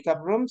the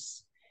breakout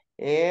rooms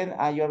and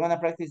you're gonna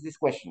practice these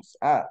questions.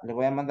 Le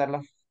voy a mandar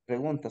las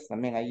preguntas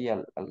también ahí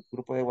al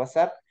grupo de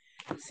WhatsApp.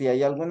 Si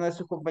hay alguno de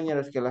sus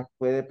compañeros que las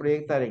puede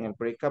proyectar en el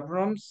breakout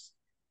rooms,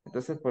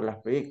 entonces pues las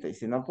proyecta. Y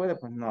si no puede,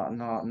 pues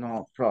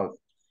no problem.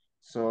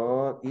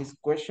 So these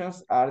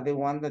questions are the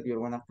ones that you're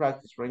going to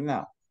practice right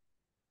now.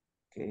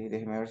 Okay,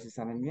 déjeme ver si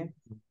salen bien.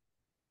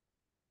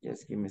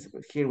 Just give me a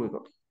second. Here we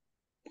go.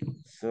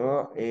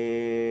 So,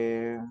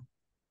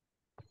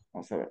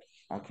 vamos a ver.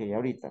 Ok,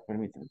 ahorita,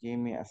 permítanme, give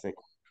me a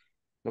second.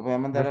 Lo voy a I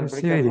mandar al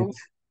breakout received room. it.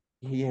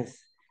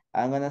 Yes,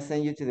 I'm gonna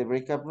send you to the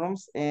breakout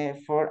rooms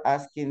for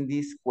asking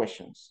these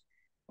questions.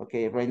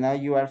 Okay, right now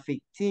you are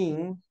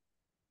 15.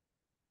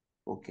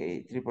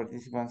 Okay, 3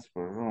 participants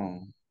per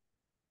room.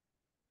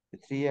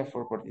 3 or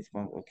 4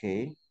 participants,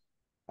 okay.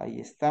 Ahí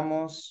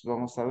estamos,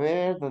 vamos a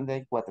ver dónde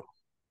hay 4.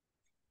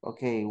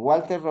 Ok,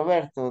 Walter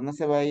Roberto, no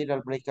se va a ir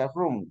al breakout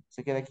room,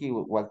 se queda aquí,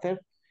 Walter.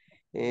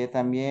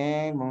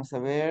 También, vamos a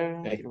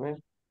ver, quiero ver.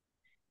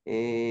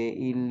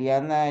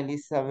 Iliana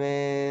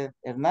Elizabeth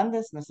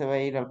Hernández no se va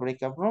a ir al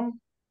breakout room.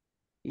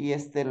 Y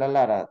Estela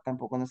Lara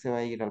tampoco no se va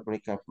a ir al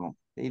breakout room.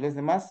 ¿Y los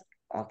demás?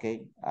 Ok,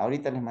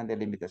 ahorita les mandé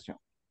la invitación.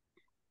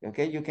 Ok,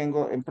 you can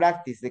go and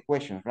practice the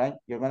questions, right?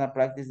 You're gonna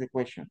practice the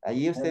questions.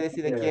 Allí usted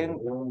decide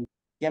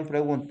quién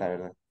pregunta,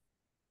 ¿verdad?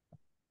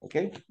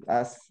 Okay,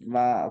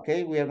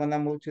 okay, we are gonna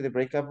move to the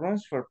breakout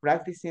rooms for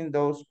practicing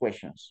those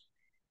questions.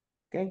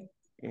 Okay,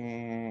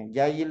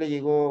 ya allí le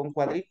llegó un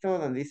cuadrito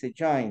donde dice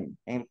join.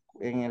 En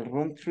el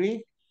room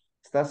 3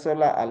 está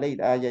sola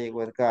Aleida. Ah, ya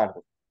llegó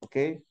Edgardo. Ok.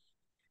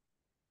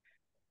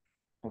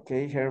 Ok,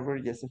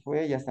 Herbert ya se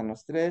fue, ya están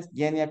los 3.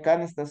 Jenny acá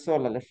no está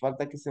sola, le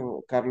falta que se...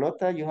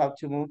 Carlota, you have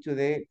to move to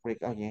the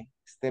break. Oye,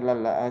 Estela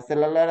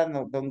Lara,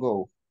 no, don't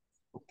go.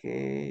 Ok.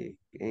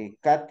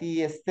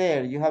 Katy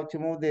Esther, you have to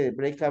move the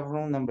breakout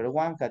room number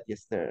 1, Katy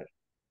Esther.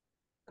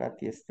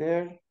 Katy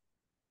Esther.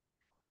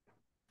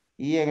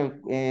 Y en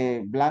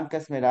el Blanca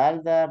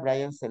Esmeralda,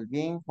 Brian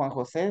Selvin, Juan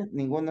José,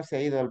 ninguno se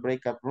ha ido al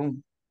breakout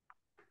room.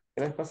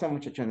 ¿Qué les pasa,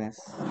 muchachones?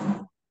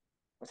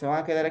 ¿O se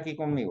van a quedar aquí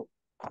conmigo?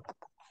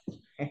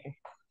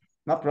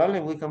 No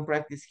problem, we can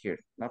practice here.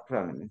 No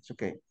problem, it's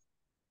okay.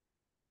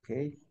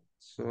 Okay,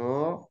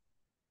 so...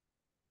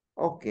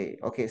 Ok,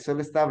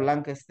 solo está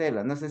Blanca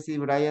Estela. No sé si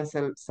Brian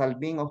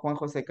Salvin o Juan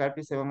José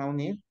Carpio se van a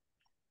unir.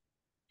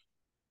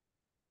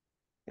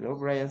 Hello,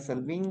 Brian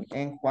Salvin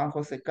and Juan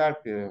José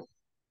Carpio.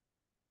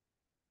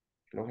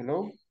 Hello,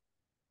 hello.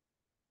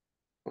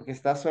 Porque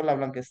está sola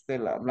Blanca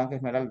Estela, Blanca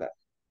Esmeralda.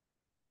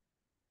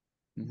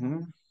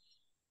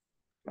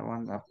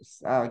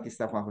 Aquí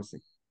está Juan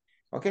José.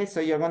 Ok,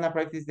 so you're gonna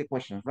practice the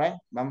questions, right?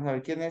 Vamos a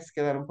ver quiénes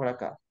quedaron por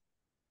acá.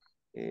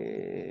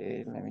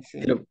 Let me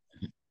see. Hello.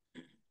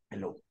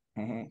 Hello.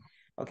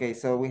 Ok,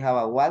 so we have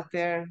a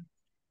Walter.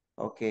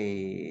 Ok,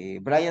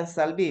 Brian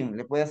Salvin,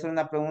 le puede hacer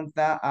una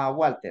pregunta a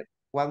Walter.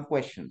 One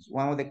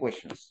of the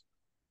questions,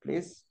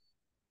 please.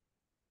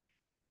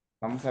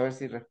 Vamos a ver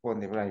si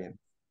responde Brian.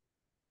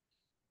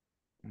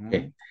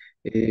 Okay.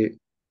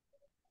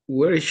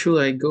 Where should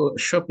I go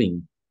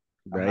shopping,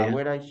 Brian?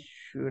 Where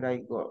should I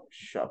go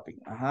shopping?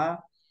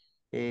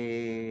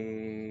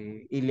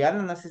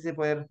 Ileana, no sé si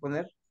puede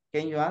responder.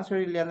 Can you answer,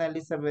 Ileana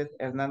Elizabeth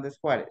Hernández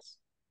Juárez?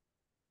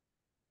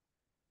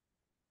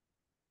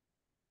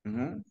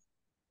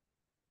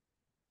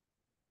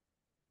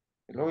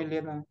 Hello,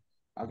 Ileana.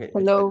 Okay.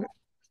 Hello.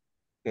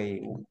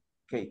 Okay.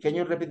 Can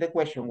you repeat the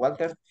question,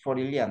 Walter, for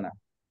Ileana?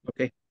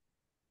 Okay.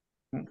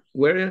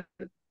 Where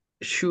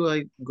should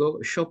I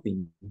go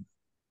shopping?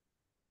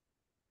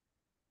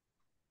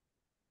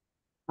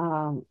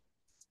 I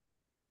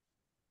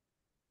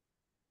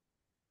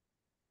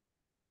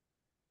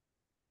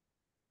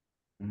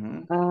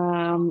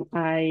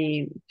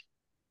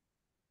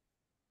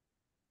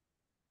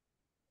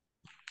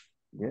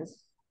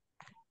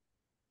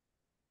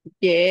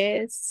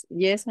Yes.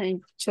 yes,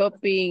 I'm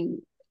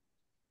shopping.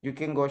 You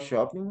can go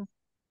shopping.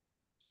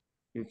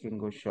 You can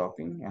go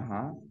shopping.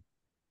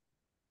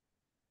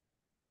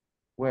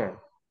 Where?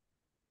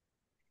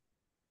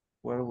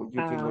 Where would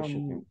you can go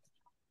shopping?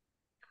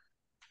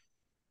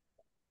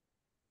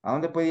 ¿A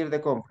dónde puede ir de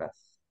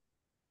compras?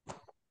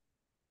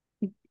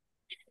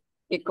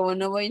 Que como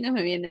no voy, no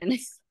me vienen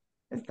eso.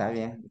 Está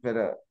bien,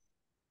 pero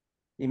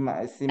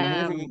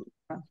imagínese que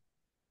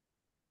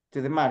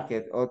to the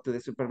market or to the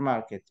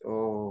supermarket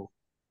or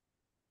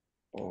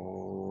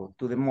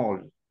to the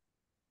mall.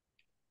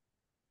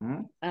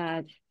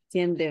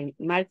 Tienda,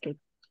 market.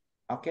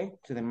 Okay,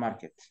 to the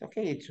market.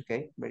 Okay, it's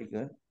okay. Very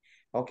good.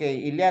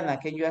 Okay,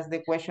 Ileana, can you ask the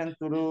question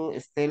to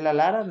Estela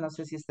Lara? No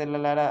sé si Estela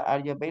Lara,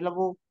 are you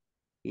available?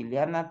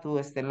 Ileana to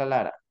Estela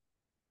Lara.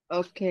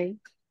 Okay.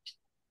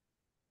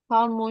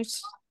 How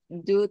much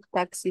do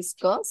taxis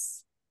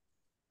cost?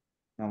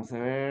 Vamos a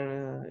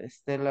ver,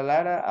 Estela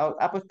Lara.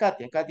 Pues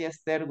Katia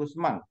Esther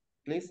Guzmán.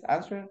 Please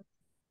answer.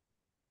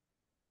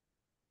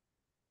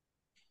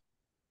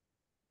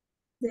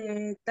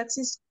 The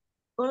taxis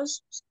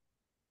cost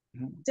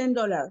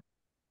 $10.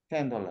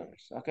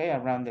 $10. Okay,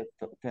 around the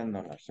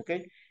 $10.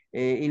 Okay.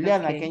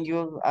 Ileana, Okay. can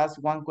you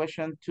ask one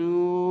question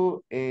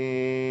to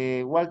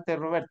Walter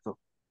Roberto?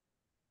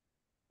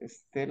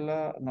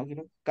 Estela, no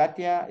quiero.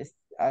 Katia,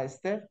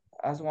 Esther,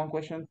 ask one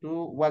question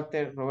to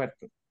Walter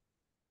Roberto.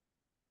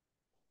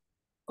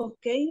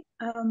 Okay.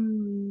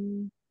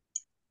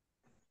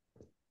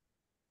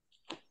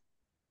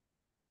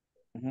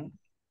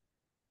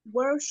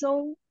 Where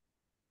shall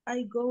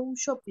I go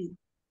shopping?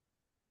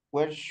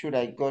 Where should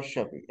I go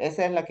shopping?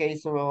 Esa es la que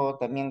hizo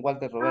también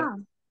Walter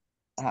Roberto.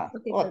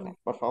 Okay, otra,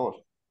 por favor,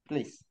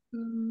 please.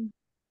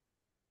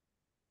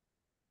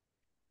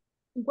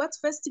 What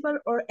festival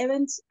or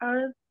events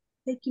are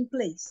taking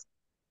place?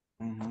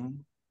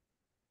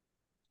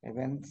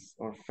 Events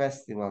or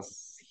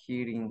festivals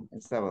here in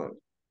El Salvador.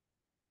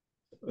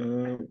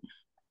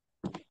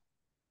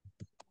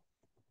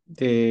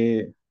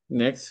 The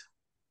next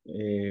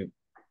event.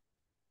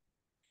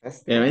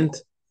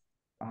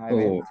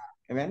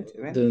 Event.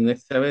 The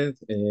next event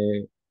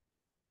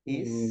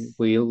Is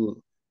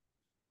will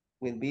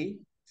be,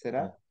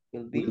 será?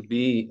 Will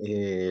be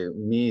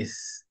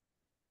Miss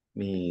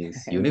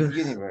Miss Universe.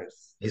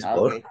 Universe. Is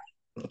Okay.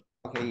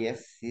 Okay,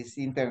 yes, it's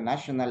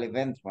international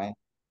event, right?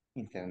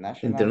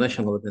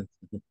 international event.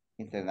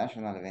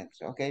 International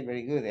events. Okay,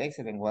 very good.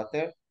 Excellent,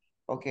 Walter.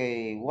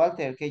 Okay,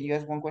 Walter, can you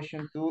ask one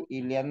question to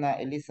Ileana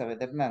Elizabeth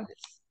Hernandez?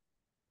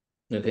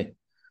 Okay.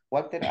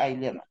 Walter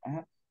Ileana.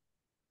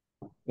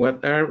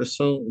 What are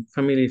some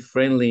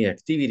family-friendly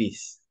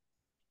activities?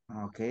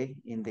 Okay,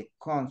 in the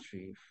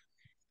country.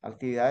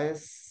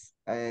 Actividades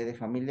de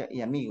familia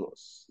y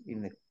amigos.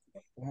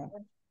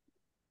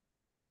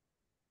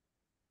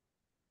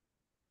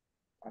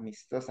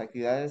 Amistosas,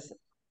 actividades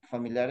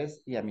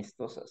familiares y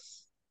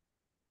amistosas.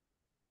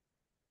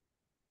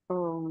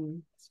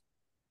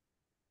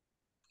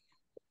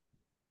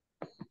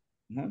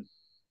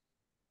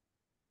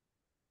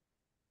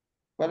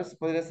 ¿Cuáles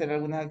podrían ser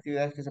algunas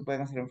actividades que se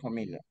pueden hacer en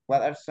familia?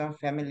 What are some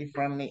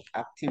family-friendly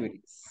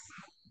activities?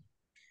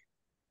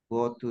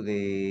 Go to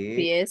the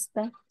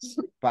Fiesta.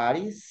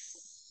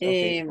 parties.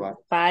 Okay,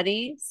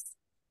 Parties.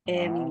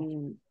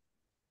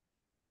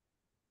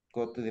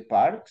 Go to the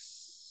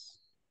parks.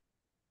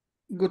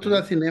 Go to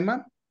the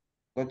cinema.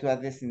 Go to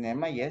the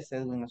cinema. Yes,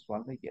 Edwin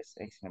Osvaldo. Yes,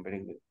 excellent, very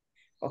good.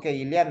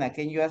 Okay, Ileana,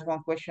 can you ask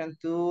one question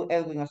to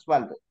Edwin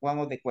Osvaldo? One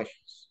of the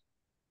questions.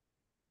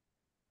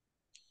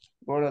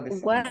 What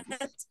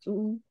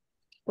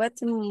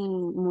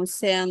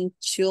museum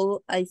should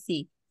I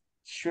see?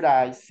 Should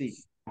I see?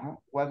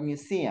 What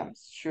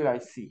museums should I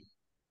see?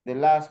 The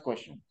last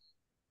question.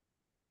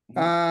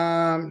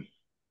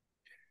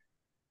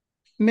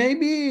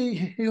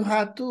 Maybe you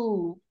have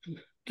to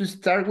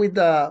start with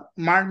the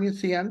Mar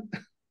Museum.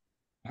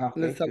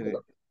 Okay,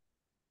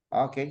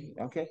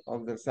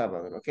 of El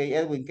Salvador. Okay,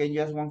 Edwin, can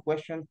you ask one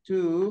question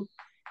to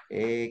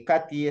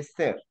Katy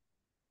Esther?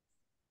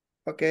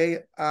 Okay,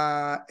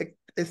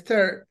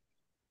 Esther,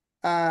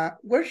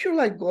 where should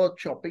I go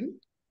shopping?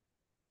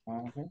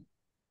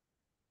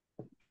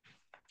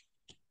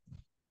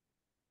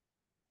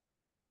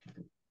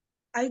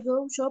 I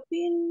go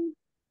shopping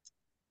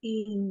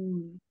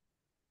in...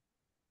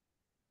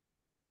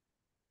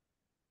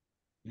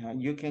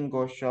 You can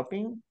go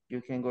shopping.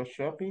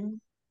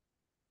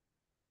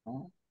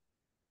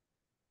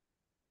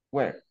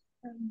 Where?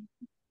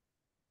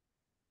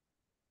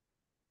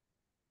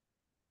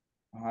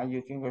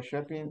 You can go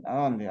shopping. ¿A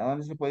dónde? ¿A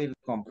dónde se puede ir de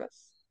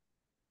compras?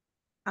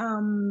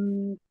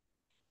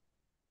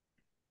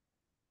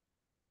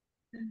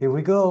 Here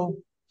we go.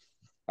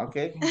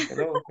 Okay,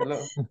 hello.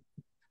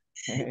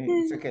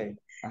 It's okay.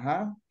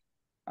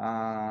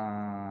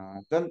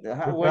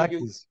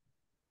 Practice.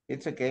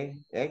 It's okay,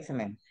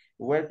 excellent.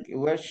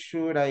 Where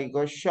should I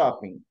go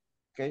shopping?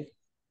 Okay,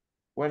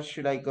 where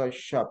should I go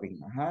shopping?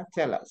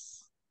 Tell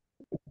us.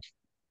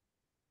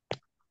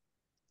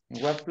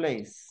 In what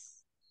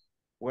place?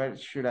 Where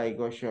should I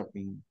go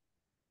shopping?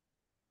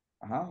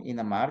 In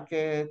a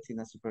market, in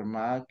a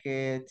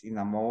supermarket, in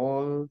a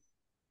mall.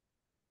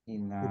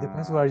 It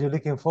depends what are you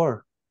looking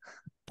for.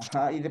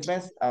 It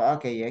depends.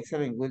 Okay,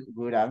 excellent,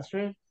 good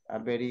answer. A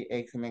very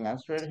excellent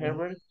answer,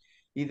 Herbert.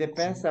 It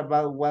depends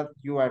about what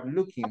you are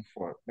looking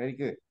for. Very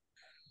good.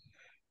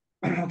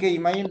 Okay,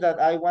 imagine that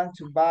I want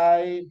to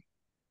buy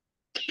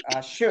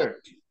a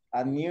shirt,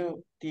 a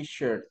new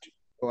t-shirt,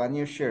 or a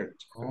new shirt.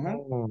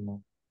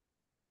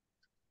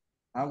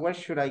 Where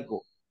should I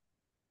go?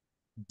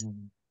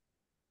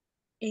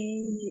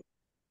 You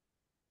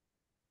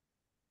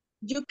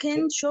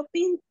can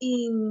shopping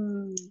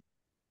in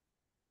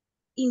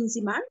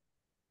Siman.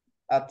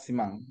 At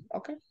Siman,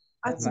 okay.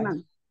 At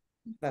Siman.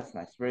 That's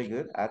nice, very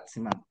good, at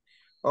Siman.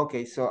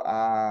 Okay, so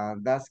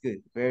that's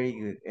good, very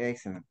good,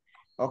 excellent.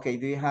 Okay,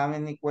 do you have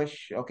any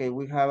question? Okay,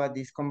 we have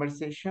this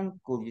conversation.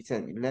 Could you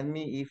tell me? Let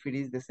me, if it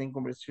is the same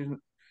conversation,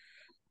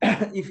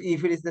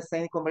 if it is the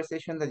same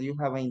conversation that you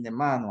have in the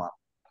manual.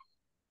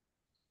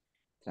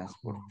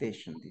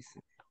 Transportation, dice.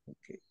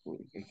 Okay,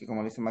 es que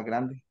como lo hice más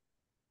grande.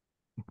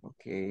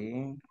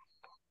 Okay.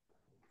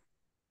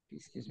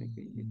 Excuse me,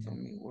 could you tell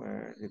me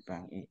where the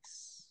bank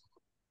is?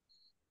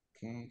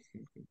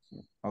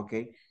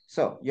 Okay,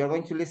 so you're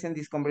going to listen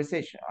this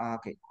conversation.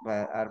 Okay,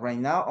 but right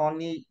now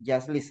only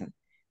just listen.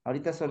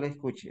 Ahorita solo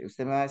escuche.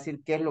 Usted me va a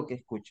decir qué es lo que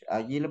escucha.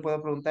 Allí le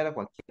puedo preguntar a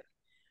cualquiera.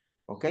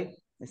 Okay,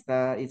 it's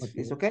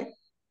okay?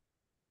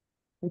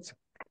 It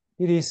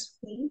is.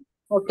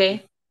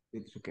 Okay.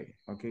 It's okay.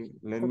 Okay,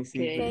 let me see.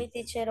 Okay,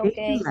 teacher, Page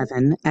okay.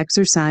 11,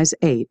 exercise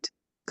 8,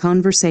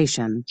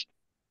 conversation.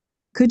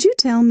 Could you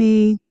tell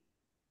me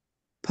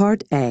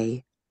Part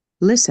A,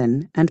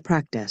 listen and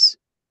practice.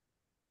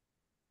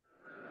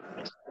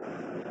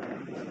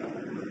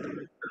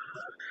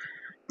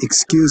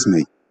 Excuse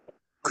me,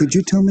 could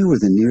you tell me where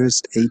the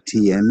nearest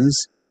ATM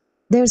is?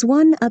 There's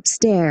one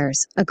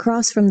upstairs,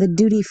 across from the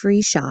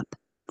duty-free shop.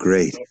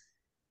 Great.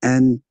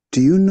 And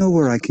do you know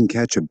where I can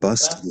catch a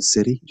bus to the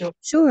city?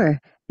 Sure,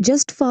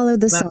 just follow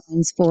the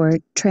signs for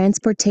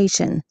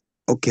transportation.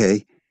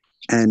 Okay.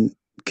 And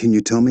can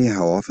you tell me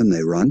how often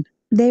they run?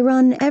 They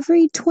run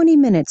every 20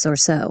 minutes or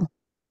so.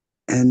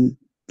 And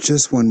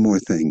just one more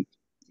thing.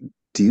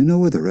 Do you know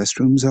where the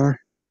restrooms are?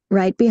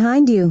 Right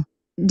behind you.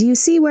 Do you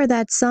see where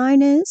that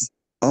sign is?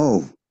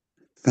 Oh,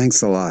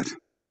 thanks a lot.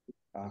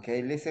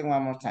 Okay, listen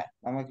one more time.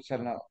 Vamos a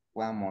escucharlo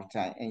one more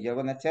time. And you're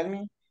going to tell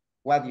me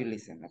what you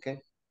listen, okay?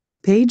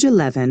 Page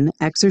 11,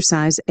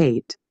 Exercise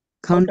 8,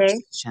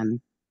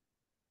 Conversation.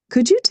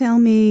 Could you tell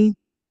me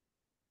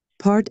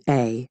Part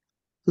A,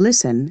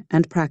 Listen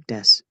and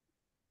Practice.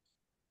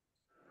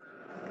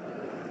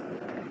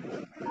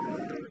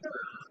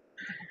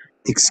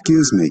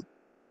 Excuse me,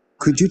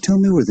 could you tell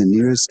me where the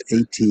nearest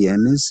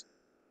ATM is?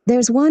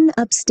 There's one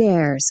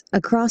upstairs,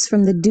 across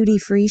from the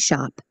duty-free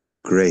shop.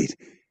 Great.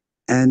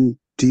 And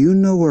do you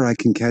know where I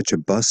can catch a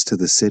bus to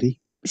the city?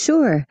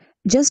 Sure,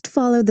 just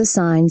follow the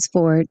signs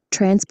for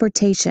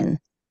transportation.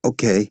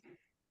 Okay.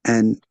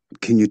 And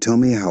can you tell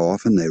me how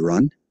often they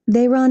run?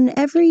 They run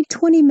every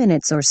 20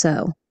 minutes or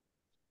so.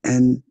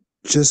 And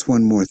just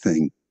one more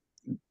thing.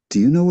 Do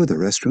you know where the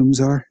restrooms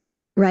are?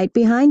 Right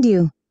behind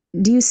you.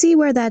 Do you see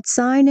where that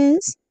sign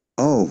is?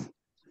 Oh,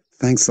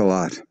 thanks a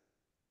lot.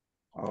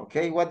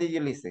 Okay, what did you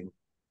listen?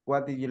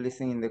 What did you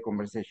listen in the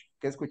conversation?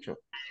 ¿Qué escuchó?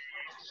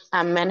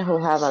 A man who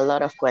have a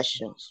lot of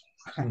questions.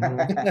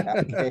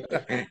 Okay.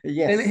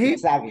 Yes, And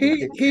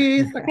exactly. he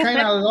is kind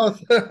of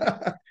lost.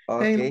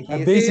 Okay, A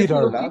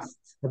visitor. lost.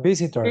 A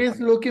visitor. He's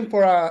looking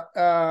for a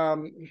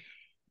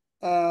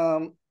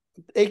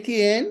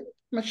ATM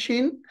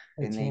machine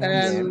ATM.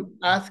 and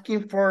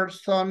asking for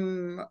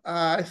some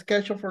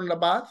schedule from the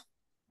bus.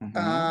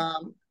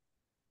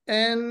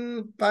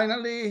 And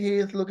finally, he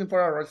is looking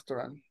for a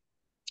restaurant.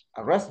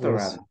 A restaurant.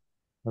 Yes.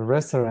 A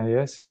restaurant,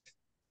 yes.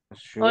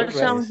 Sure,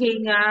 Also,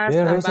 he asked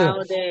Yeah,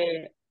 about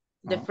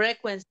the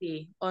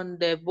frequency on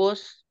the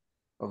bus.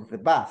 Of the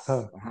bus.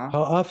 How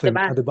often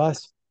bus. at the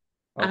bus?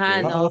 Okay.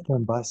 How no.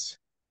 often bus?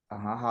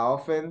 How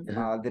often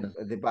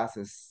the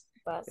buses?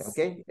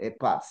 Okay, a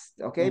bus.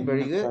 Okay,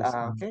 very good.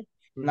 Okay.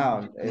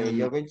 Now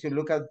you're going to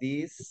look at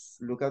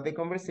the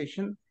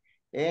conversation,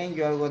 and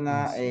you are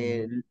gonna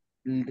read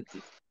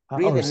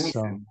and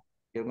listen.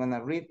 You're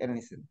gonna read and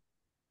listen.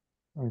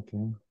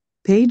 Okay.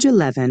 Page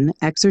 11,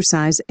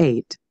 Exercise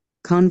 8,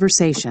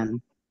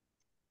 Conversation.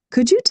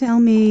 Could you tell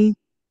me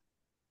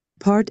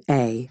Part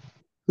A,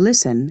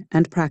 Listen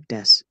and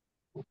Practice.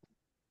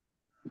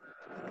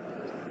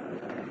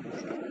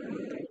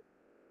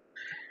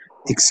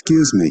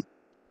 Excuse me,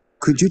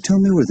 could you tell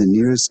me where the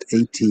nearest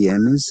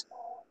ATM is?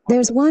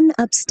 There's one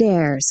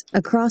upstairs,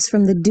 across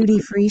from the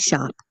duty-free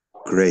shop.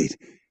 Great.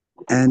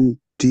 And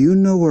do you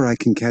know where I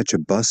can catch a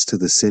bus to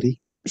the city?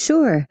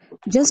 Sure,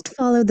 just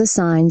follow the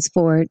signs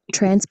for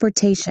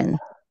transportation.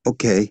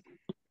 Okay.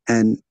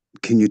 And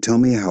can you tell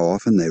me how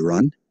often they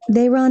run?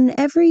 They run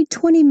every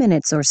 20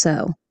 minutes or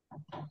so.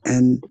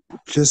 And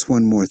just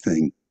one more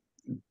thing.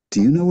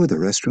 Do you know where the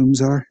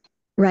restrooms are?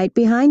 Right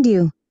behind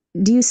you.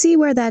 Do you see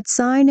where that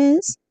sign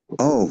is?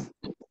 Oh,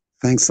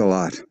 thanks a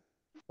lot.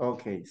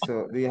 Okay,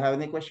 so do you have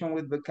any question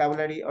with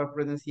vocabulary or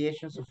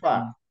pronunciation so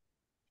far?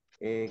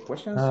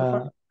 Questions so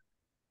far?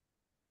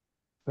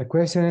 The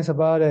question is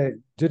about a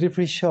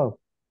duty-free shop.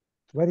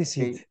 What is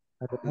it?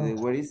 I don't know.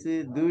 Where is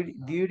it? Duty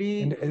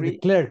free. The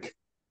clerk.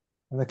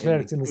 The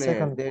clerk in the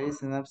second. There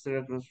is an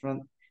upstairs across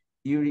from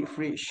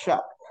duty-free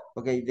shop.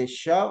 Okay, the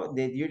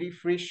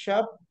duty-free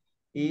shop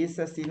is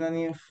a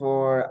synonym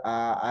for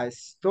a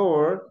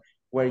store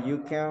where you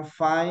can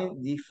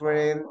find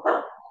different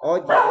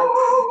objects.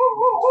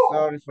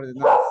 Sorry for the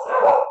noise.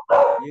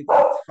 You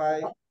can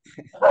find.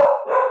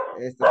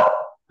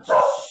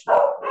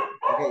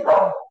 Okay.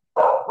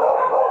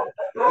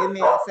 Give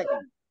me a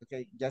second.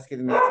 Okay, just give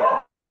me a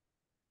second.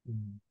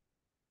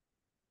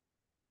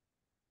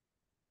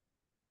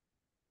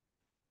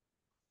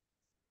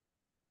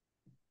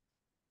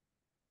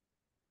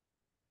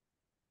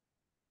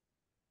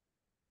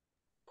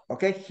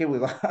 Okay, here we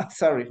go.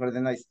 Sorry for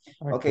the noise.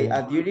 Okay,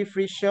 a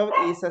duty-free shop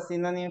is a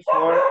synonym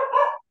for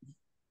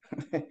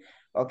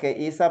okay,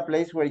 it's a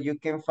place where you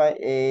can find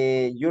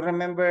you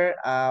remember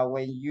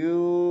when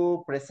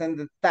you present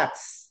the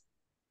tax,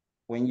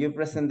 when you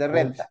present the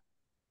renta.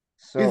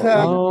 So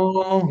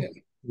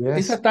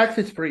it's a tax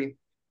free.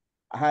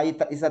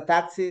 It's a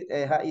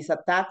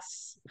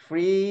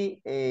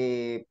tax-free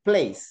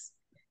place.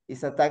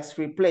 It's a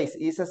tax-free place.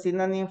 It's a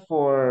synonym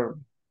for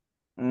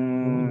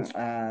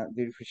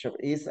duty-free shop.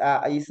 It's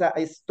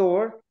a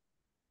store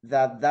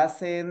that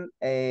doesn't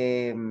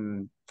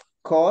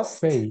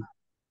cost. Pay.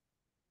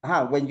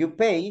 When you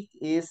pay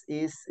is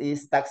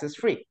taxes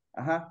free.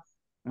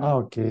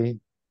 Okay.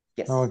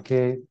 Yes.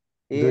 Okay.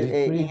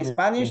 En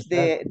Spanish,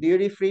 the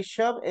duty-free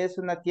shop es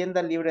una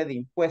tienda libre de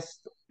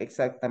impuesto.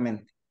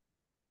 Exactamente.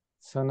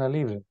 Zona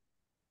libre.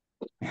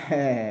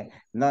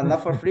 No,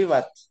 not for free,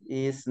 but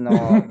it's no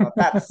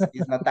tax.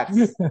 It's no tax.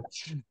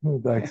 No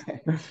tax.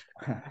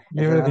 Esa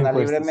Libre de zona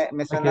libre impuestos.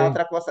 me suena a Okay.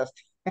 otra cosa.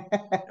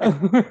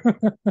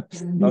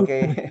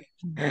 Okay,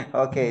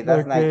 okay,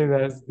 that's nice. Okay,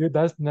 that's good.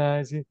 That's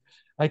nice.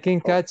 I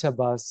can catch a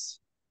bus.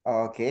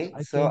 Okay,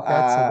 I so can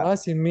catch a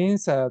bus. It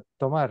means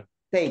tomar.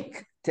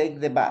 take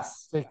the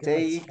bus. Take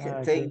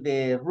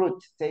the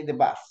route. Take the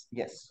bus.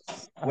 Yes.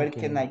 Where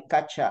Okay. can I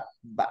catch a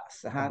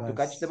bus? To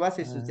catch the bus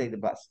is to take the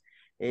bus.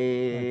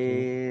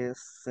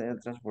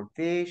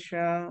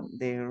 Transportation.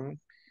 There.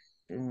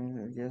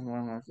 Just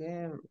one more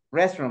thing.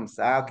 Restrooms.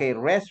 Okay,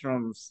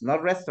 restrooms,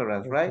 not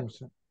restaurants, right?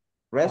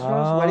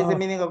 Restrooms. What is the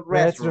meaning of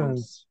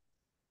restrooms?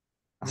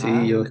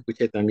 Sí, yo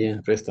escuché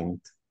también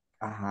restaurant.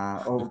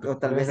 Ajá. O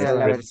tal vez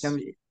la versión.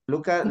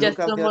 Look up the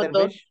other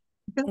version.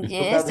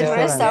 Yes, the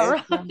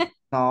restaurant.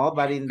 No,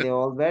 but in the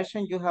old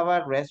version, you have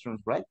a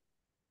restaurant, right?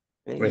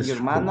 In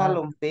your manual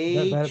on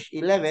page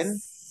 11,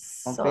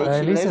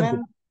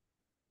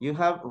 you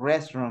have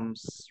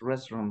restrooms.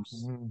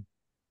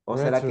 O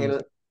será que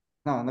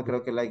no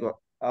creo que el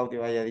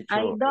audio haya dicho.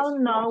 I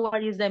don't know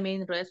what is the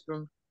mean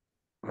restroom.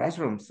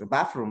 Restrooms,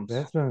 bathrooms.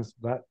 Bathrooms.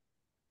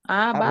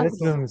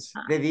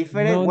 The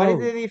difference. What is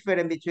the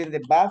difference between the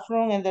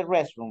bathroom and the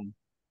restroom?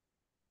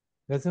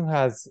 Restroom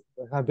has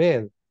a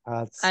bed.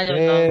 I don't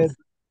know.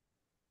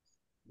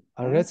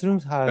 A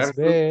restroom has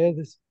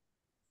beds.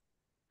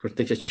 Or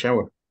take a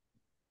shower.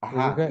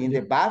 In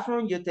the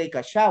bathroom, you take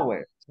a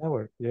shower.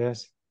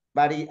 Yes.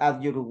 But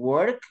at your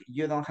work,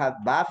 you don't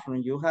have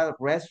bathroom. You have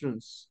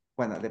restrooms.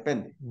 Bueno,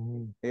 depende.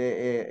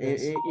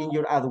 In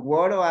your at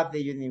work or at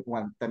the uni,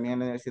 bueno, también en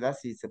la universidad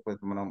sí se puede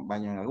tomar un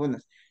baño en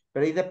algunas.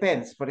 But it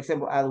depends. For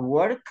example, at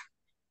work,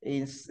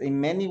 in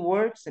many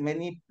works, in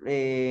many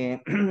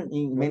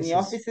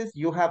offices,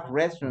 you have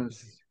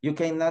restrooms. You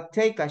cannot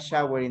take a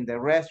shower in the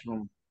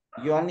restroom.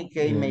 You only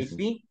can make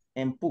pee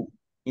and poo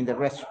in the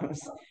restrooms.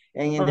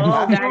 And in the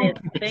bathroom, got it.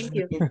 Thank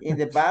you. In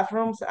the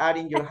bathrooms are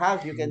in your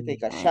house, you can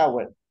take a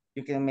shower.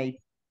 You can make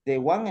the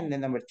one and the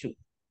number 2.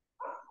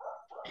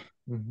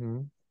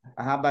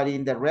 But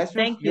in the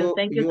restrooms,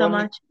 thank you so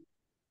much.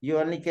 You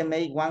only can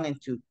make 1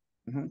 and 2.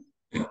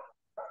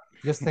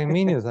 Just 10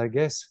 minutes, I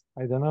guess.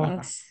 I don't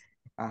know.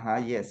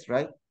 Yes,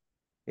 right.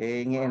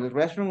 En el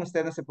restroom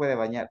usted no se puede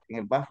bañar. En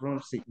el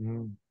bathroom sí.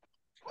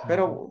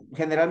 Pero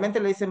generalmente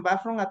le dicen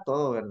bathroom a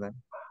todo, ¿verdad?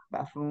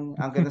 Bathroom,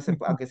 aunque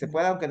se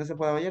pueda, aunque no se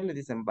pueda bañar, le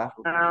dicen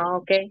bathroom.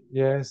 Okay.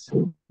 Yes.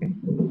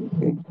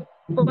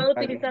 ¿Puedo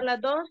utilizar las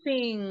dos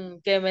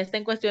sin que me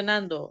estén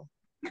cuestionando?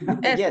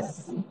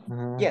 Yes.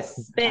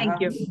 Yes. Thank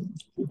you.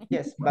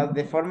 Yes, but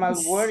the formal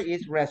word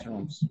is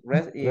restrooms.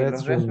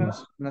 Los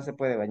restrooms no se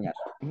puede bañar.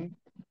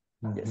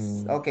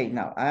 Yes. Okay,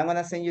 now I'm going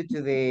to send you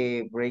to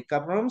the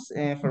breakout rooms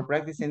for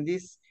practicing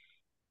this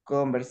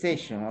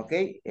conversation,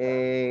 okay?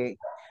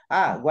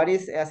 What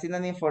is a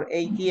synonym for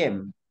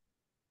ATM?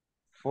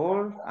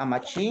 For a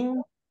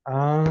machine.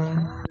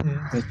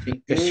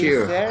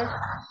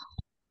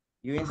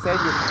 You insert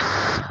your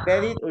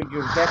credit or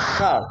your debit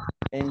card,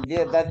 and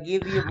that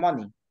give you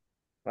money,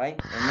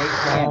 right? An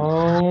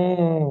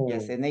ATM.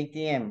 Yes, an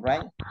ATM,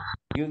 right?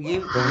 You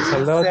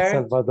insert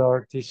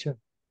Salvador, teacher.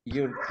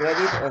 Your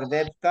credit or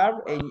debit card,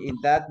 and in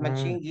that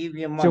machine give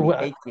you money.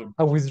 ATM.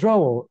 A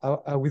withdrawal.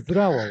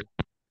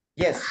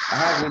 Yes,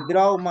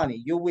 withdraw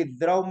money. You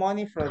withdraw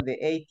money from the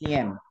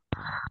ATM.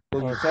 So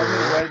you tell me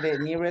where the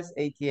nearest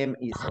ATM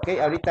is. Okay,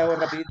 ahorita hago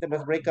rapidito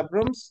los breakup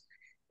rooms.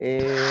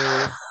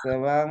 Se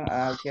van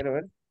a, quiero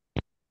ver.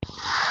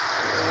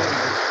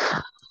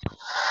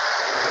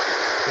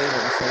 Okay,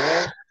 vamos a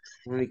ver.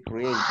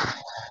 Recreate.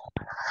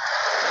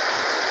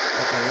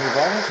 Ok,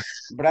 vamos.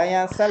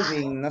 Brian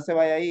Salvin, no se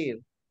vaya a ir.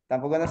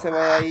 Tampoco no se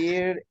vaya a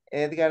ir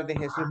Edgar de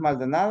Jesús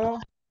Maldonado.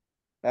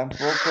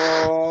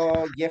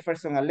 Tampoco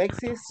Jefferson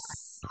Alexis.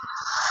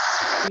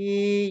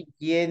 Y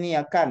Jenny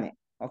Akane.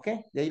 Ok,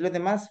 de ahí los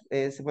demás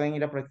se pueden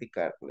ir a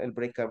practicar el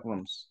breakout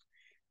rooms.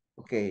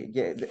 Ok,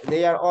 yeah,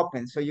 they are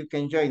open, so you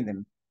can join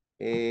them.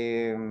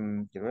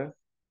 Quiero ver.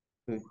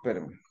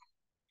 Espérame.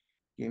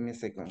 Give me a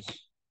second.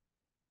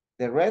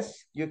 The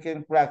rest, you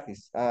can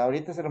practice.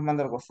 Ahorita se los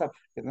mando al WhatsApp,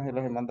 que no se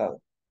los he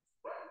mandado.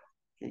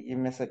 Okay, give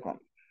me a second.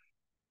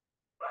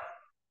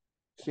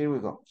 Here we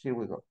go.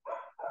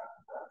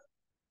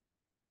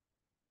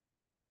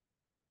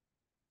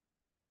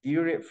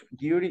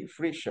 Duty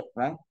free shop,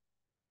 right?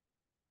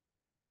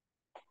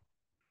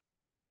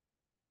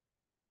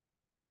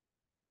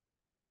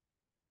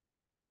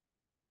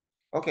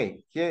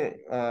 Okay,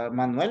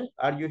 Manuel,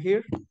 are you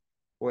here?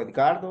 O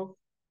Edgardo.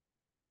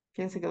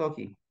 ¿Quién se quedó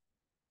aquí?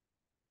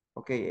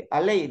 Okay,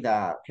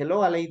 Aleida.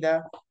 Hello,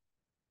 Aleida.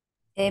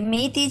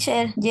 Me,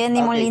 teacher,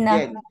 Jenny Molina.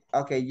 Jenny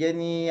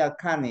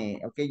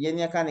Akane. Okay,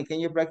 Jenny Akane, can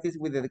you practice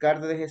with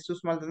Edgardo de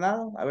Jesús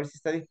Maldonado? A ver si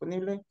está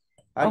disponible.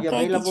 Are you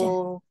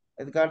available,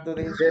 teacher. Edgardo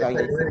de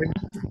Jesús?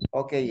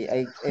 Okay,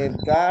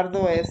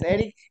 Edgardo es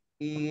Eric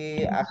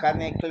y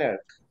Akane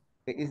clerk.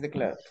 Is the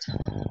clerk.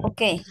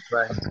 Okay.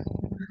 Right.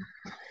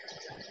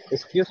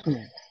 Excuse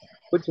me,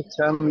 could you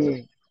tell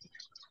me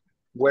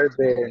where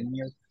the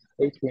nearest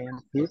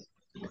ATM is?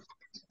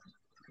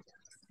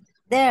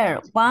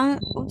 There, one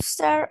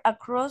upstairs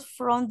across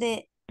from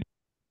the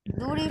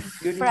duty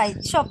free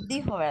shop,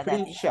 dijo, ¿verdad?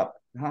 Free shop.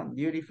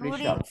 Duty free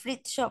Duty shop.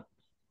 free shop.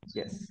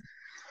 Yes.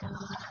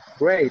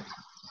 Great.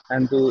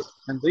 And do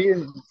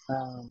you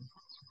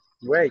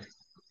great.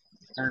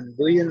 And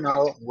do you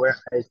know where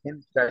I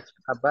can catch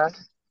a bus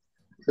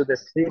to the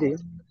city?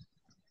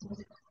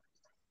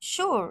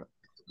 Sure.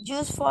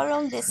 Just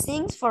follow the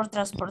things for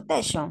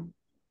transportation.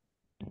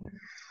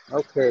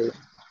 Okay.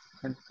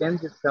 And can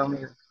you tell me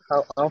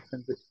how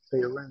often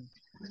they run?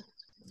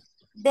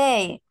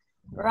 They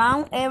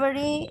run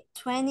every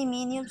 20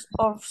 minutes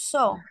or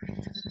so.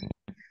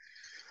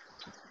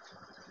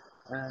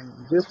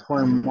 And just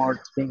one more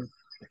thing.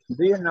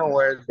 Do you know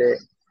where the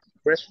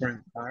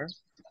restaurants are?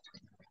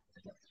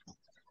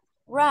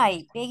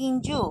 Right,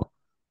 begging you.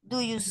 Do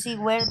you see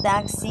where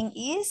that thing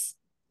is?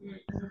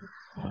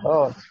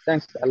 Oh,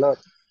 thanks a lot.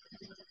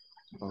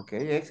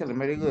 Okay, excellent,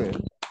 very good.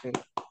 Okay.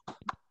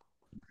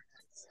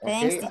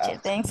 Thanks, Okay, teacher,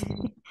 thanks.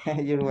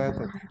 you're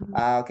welcome.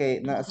 Okay,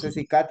 now,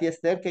 Ceci, Katy,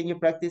 Esther, can you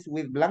practice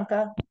with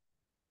Blanca?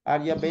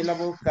 Are you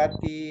available,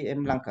 Katy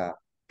and Blanca?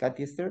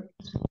 Katy, Esther?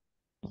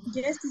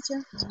 Yes,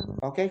 teacher.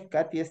 Okay,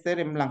 Katy, Esther,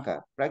 and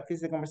Blanca. Practice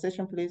the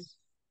conversation, please.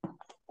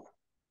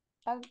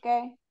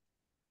 Okay.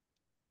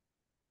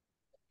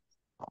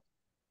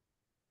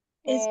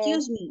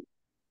 Excuse me.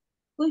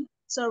 Uy,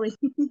 sorry.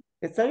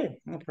 It's okay,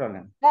 no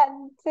problem. That's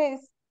it.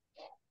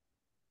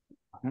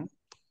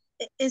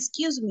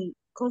 Excuse me.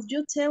 Could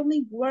you tell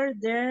me where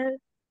the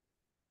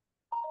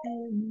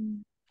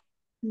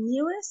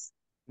nearest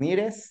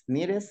ATM.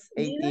 Nearest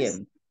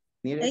ATM.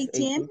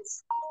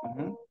 ATMs?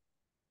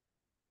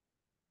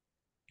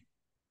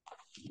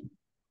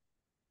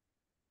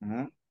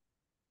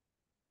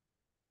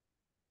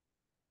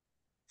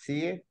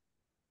 ¿Sigue?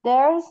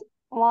 There's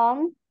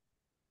one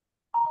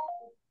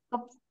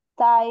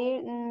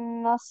upstairs,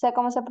 no sé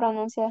cómo se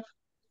pronuncia.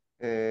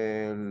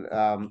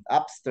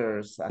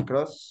 Upstairs,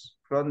 across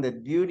from the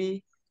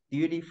duty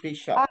free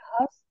shop.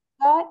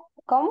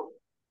 ¿Cómo?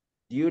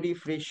 Duty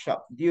free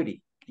shop.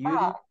 Duty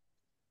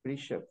free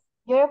shop.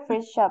 Duty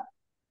free shop.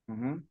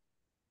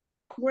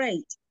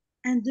 Great.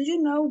 And do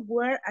you know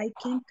where I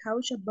can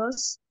catch a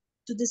bus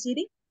to the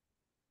city?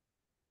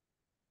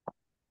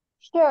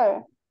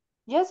 Sure.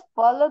 Just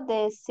follow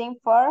the sign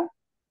for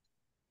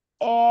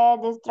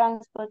the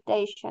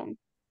transportation.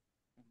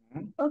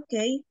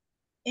 Okay.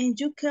 And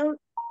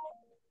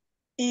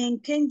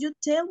can you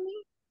tell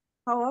me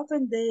how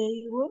often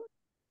they roll?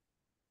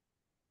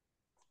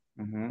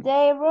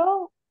 They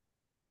roll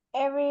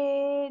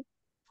every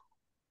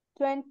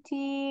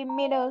 20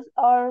 minutes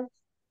or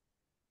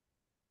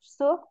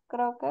so,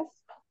 creo que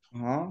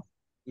es.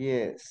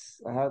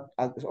 Yes.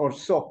 Or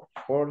so.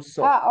 Or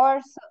so.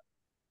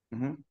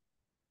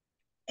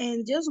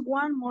 And just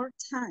one more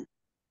time.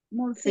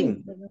 More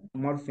Thing. thing.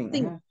 More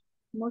thing.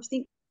 More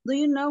thing. Do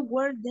you know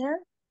where their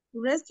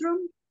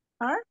restaurants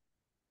are?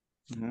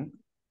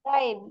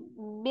 Right.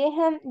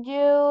 Behind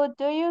you,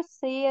 do you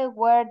see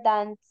where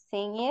that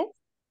thing is?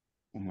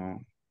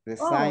 The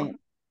sign.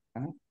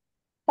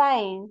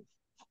 Sign.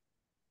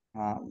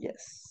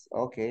 Yes.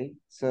 Okay.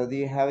 So do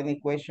you have any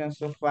questions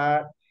so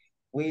far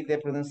with the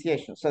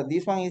pronunciation? So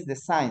this one is the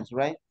signs,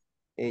 right?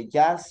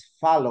 Just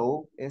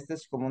follow. Este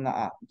es como una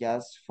A.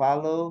 Just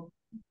follow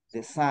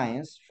the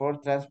signs for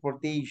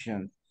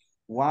transportation.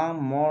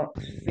 One more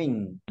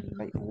thing.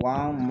 Like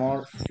one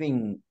more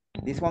thing.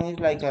 This one is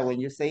like when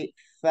you say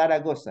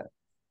Zaragoza.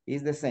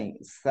 It's the same.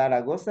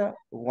 Zaragoza,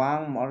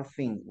 one more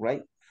thing,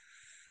 right?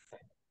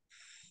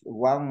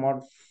 One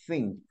more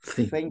thing.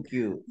 Thank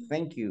you.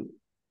 Thank you.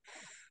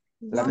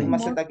 La misma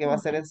Z que va a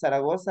ser en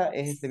Zaragoza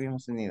es este mismo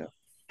sonido.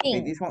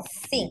 Okay, this one.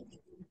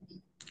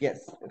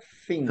 Yes,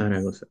 things.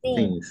 Zaragoza.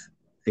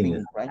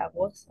 Things. Right?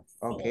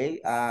 Okay.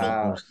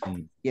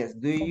 Yes.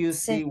 Do you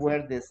see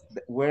where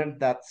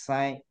that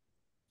sign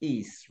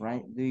is?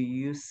 Right? Do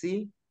you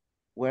see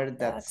where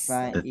that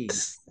sign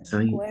is?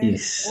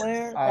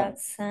 Where that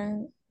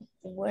sign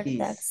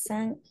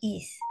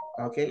is.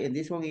 Okay, and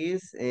this one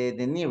is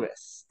the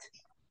nearest.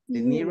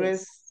 The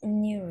nearest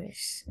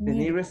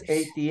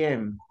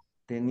ATM.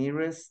 The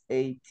nearest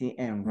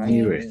ATM, right?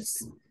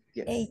 Nearest.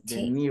 Yes,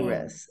 the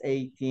nearest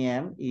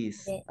ATM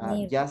is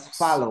just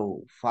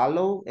follow.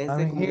 Follow es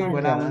de como si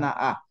fuera una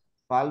A.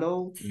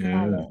 Follow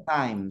the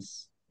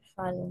signs.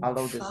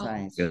 Follow the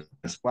signs.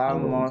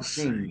 One more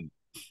thing.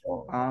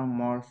 One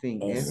more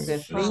thing. Este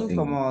thing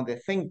como de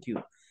thank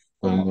you.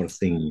 One more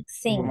thing.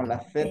 Como la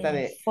Z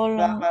de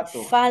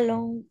zapato.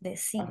 Follow the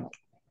sign.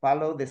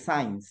 Follow the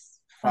signs.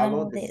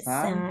 Follow the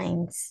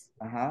signs.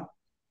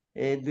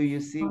 Do you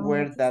see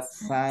where that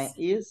sign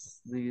is?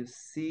 Do you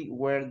see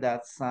where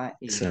that sign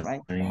is,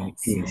 right?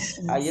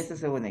 Ahí este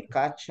se une,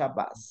 catch a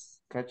bus.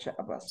 Catch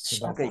a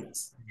bus. Ok.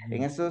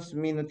 En esos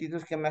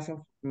minutitos que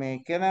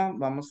me quedan,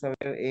 vamos a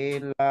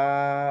ver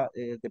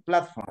the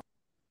platform.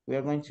 We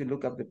are going to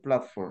look at the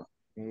platform.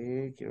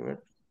 Quiero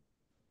ver.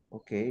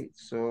 Okay,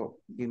 so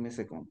give me a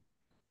second.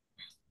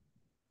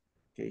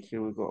 Okay,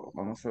 here we go.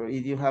 Vamos a ver.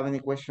 Do you have any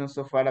questions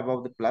so far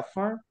about the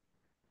platform?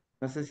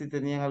 No sé si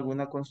tenían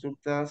alguna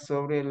consulta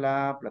sobre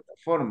la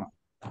plataforma.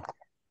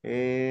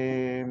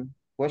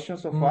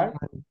 Questions so far?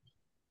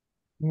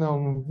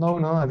 No,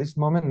 at this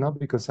moment, no,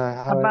 because I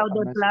have About a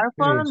the nice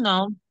platform, experience.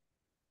 no.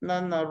 No,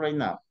 not right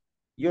now.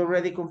 You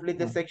already complete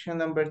the section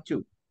number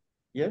 2,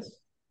 yes?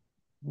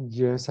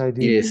 Yes, I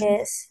did. Yes.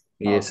 Yes.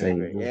 Yes, Okay, I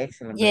great. did.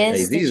 Excellent. I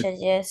Yes, did. teacher,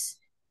 yes.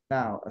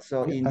 Now,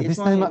 so in At this this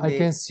one, time, in I the,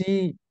 can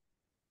see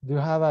you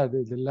have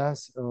the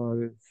last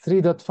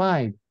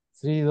 3.5,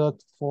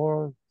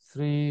 3.4,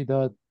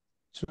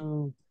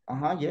 3.2.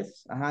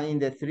 yes. In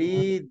the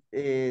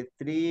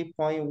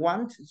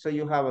 3.1, so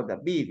you have the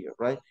video,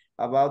 right?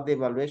 About the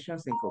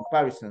evaluations and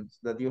comparisons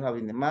that you have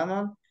in the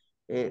manual.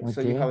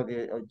 So you Okay. have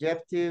the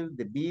objective,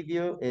 the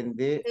video, and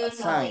the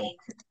assign.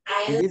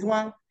 In this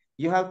one,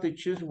 you have to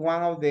choose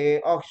one of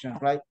the options,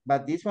 right?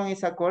 But this one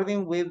is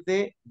according with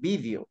the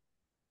video.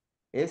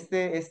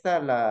 Esta,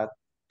 la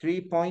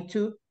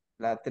 3.2,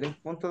 la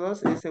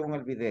 3.2 es según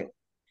el video.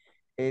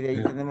 De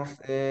ahí tenemos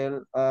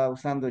el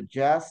usando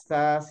just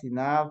as,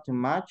 enough, too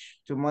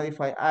much, to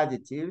modify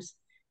adjectives.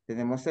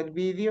 Tenemos el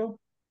video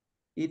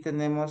y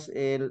tenemos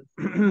el,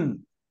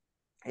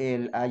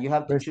 you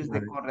have to choose the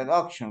correct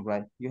option,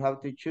 right? You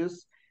have to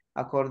choose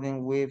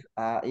according with,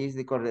 is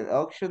the correct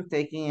option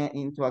taking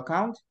into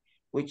account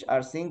which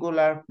are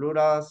singular,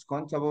 plurals,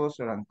 countables,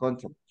 or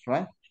uncountables,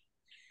 right?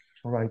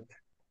 Right.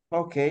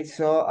 Okay,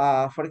 so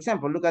for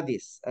example, look at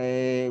this.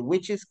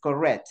 Which is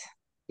correct?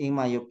 In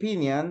my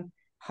opinion,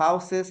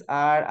 houses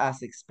are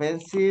as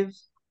expensive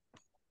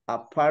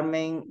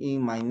apartment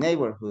in my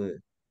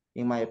neighborhood.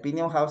 In my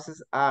opinion,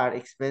 houses are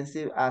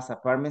expensive as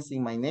apartments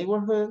in my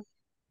neighborhood.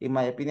 In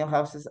my opinion,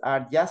 houses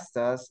are just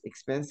as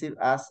expensive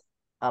as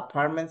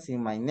apartments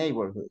in my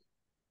neighborhood.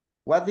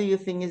 What do you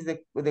think is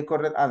the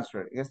correct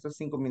answer? En estos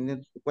 5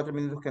 minutos, 4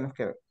 minutos que nos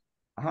quedan.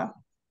 Ajá.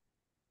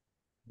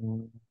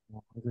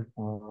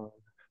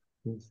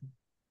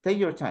 Take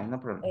your time, no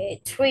problem.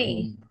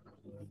 3.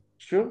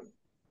 Sure?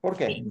 ¿Por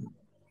qué?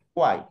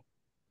 Why?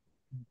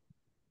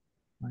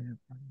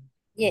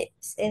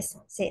 Yes,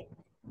 eso, sí.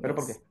 ¿Pero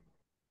por qué?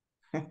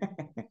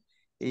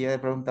 Y yo le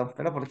preguntamos,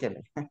 ¿pero por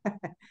qué?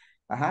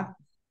 Ajá.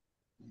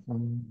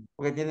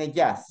 Porque tiene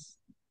jazz.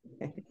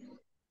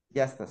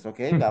 Ya estás, ok.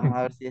 Vamos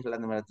a ver si es la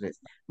número 3.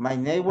 My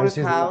neighbor's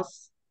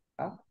house.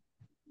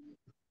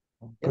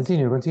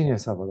 Continue,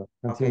 Salvador.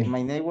 Okay, Continue.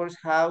 my neighbor's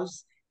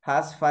house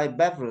has 5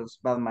 bedrooms,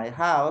 but my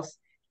house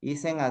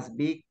isn't as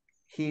big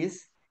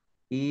is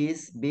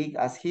big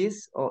as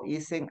his or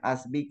isn't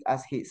as big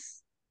as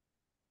his.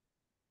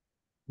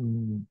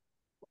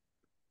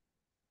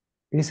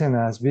 Isn't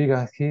as big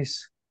as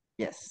his.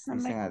 Yes,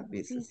 isn't as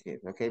big as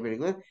his. Okay, very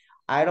good.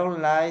 I don't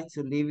like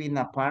to live in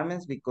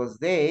apartments because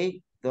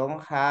they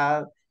don't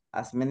have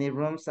as many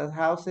rooms as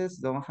houses,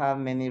 don't have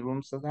many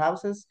rooms as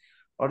houses,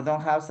 or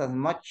don't have as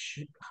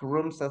much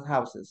rooms as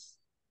houses.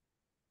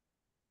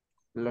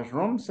 Los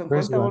rooms son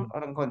countable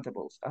or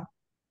uncountables?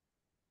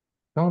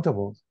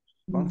 Countables.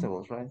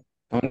 Countables, right?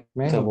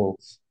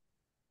 Countables.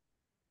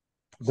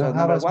 So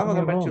number 1 or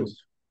number 2?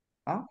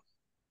 Huh?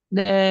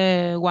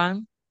 The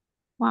one.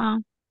 Wow.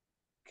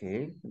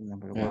 Okay,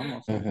 number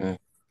 1.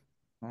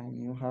 My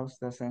new house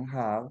doesn't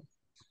have.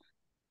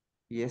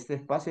 Y este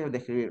espacio de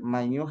escribir.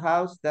 My new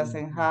house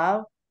doesn't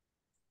have.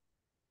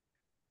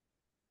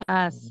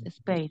 As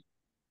space.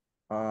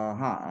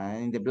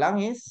 And the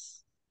blank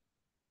is.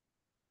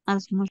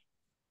 As much.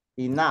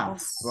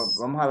 Enough.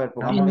 Vamos a ver,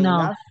 pongámosle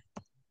enough.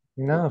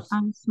 Enough.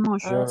 As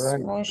much.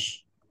 Right.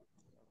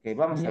 Ok,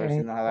 vamos a ver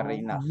si nos agarra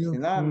enough. Si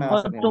no, me va a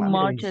Or salir too mal.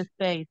 much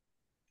space.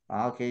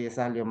 Ok,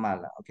 esa salió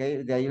mala. Ok,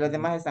 de ahí las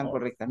demás están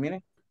correctas.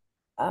 Miren.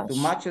 Too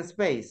much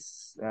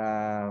space.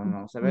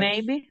 Vamos a ver.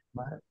 Maybe.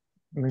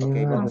 Ok,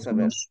 vamos a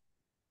ver.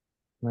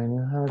 My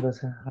new house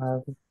doesn't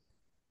have.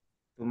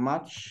 Too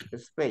much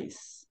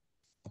space.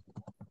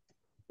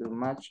 Too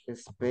much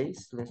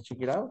space. Let's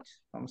check it out.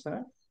 Vamos a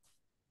ver.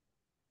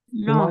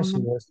 Too much,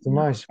 yes, too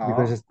much.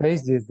 Because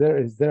space is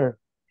there.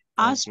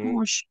 As Okay.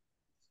 much.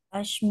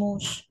 As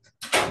much.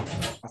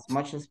 As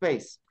much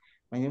space.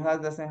 My new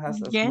house doesn't have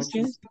as Yes, much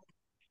yes. space.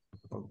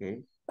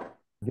 Okay.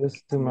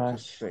 Just too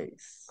much.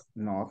 Space.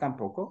 No,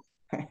 tampoco.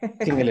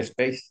 Sin el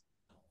space.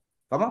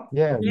 ¿Cómo?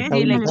 Yeah, Sí,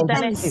 without le without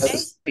quita el space.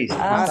 space.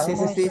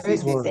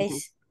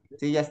 Sí.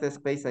 Sí, ya está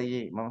space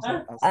allí. Vamos a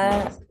ver.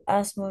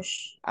 As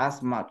much.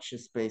 As much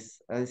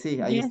space.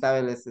 Sí, ahí Yes. estaba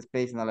el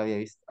space, no lo había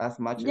visto. As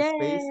much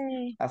space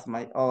Yay. as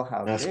my old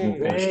house. As Hey.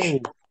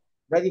 much.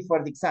 Ready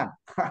for the exam.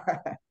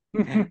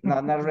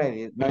 No, not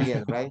ready. Not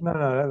yet, right? No.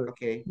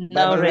 Okay.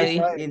 Not But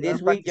ready. in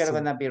this week, you're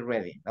going to be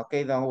ready.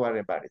 Okay, don't worry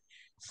about it.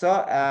 So,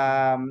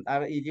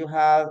 if you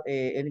have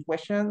any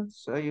questions,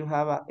 so you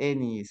have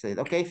any, said,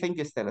 okay, thank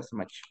you, Stella, so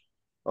much.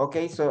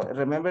 Okay, so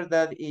remember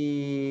that,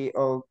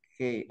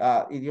 okay,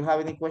 if you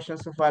have any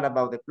questions so far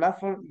about the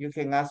platform, you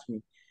can ask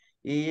me.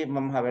 Y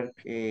vamos a ver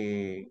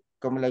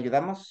cómo le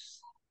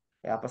ayudamos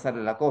a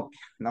pasarle la copia,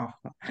 ¿no?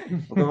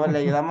 Cómo le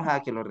ayudamos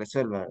a que lo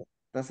resuelva.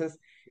 Entonces,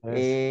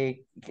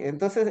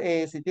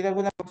 si tiene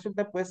alguna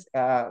consulta, pues,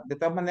 de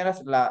todas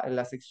maneras,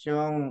 la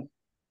sección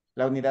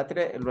La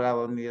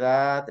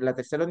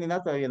tercera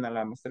unidad todavía no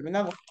la hemos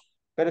terminado.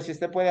 Pero si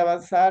usted puede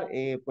avanzar,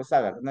 pues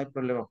hágalo. No hay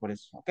problema por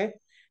eso, ¿ok?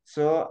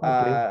 So,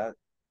 Okay.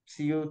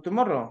 see you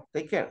tomorrow.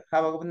 Take care.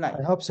 Have a good night.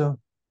 I hope so.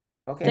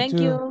 Okay.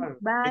 Thank you.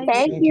 Bye.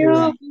 Thank you.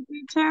 Thank you,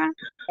 teacher.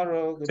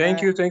 Tomorrow. Good Thank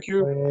night. you, thank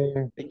you.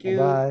 Bye. Thank you.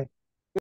 Bye.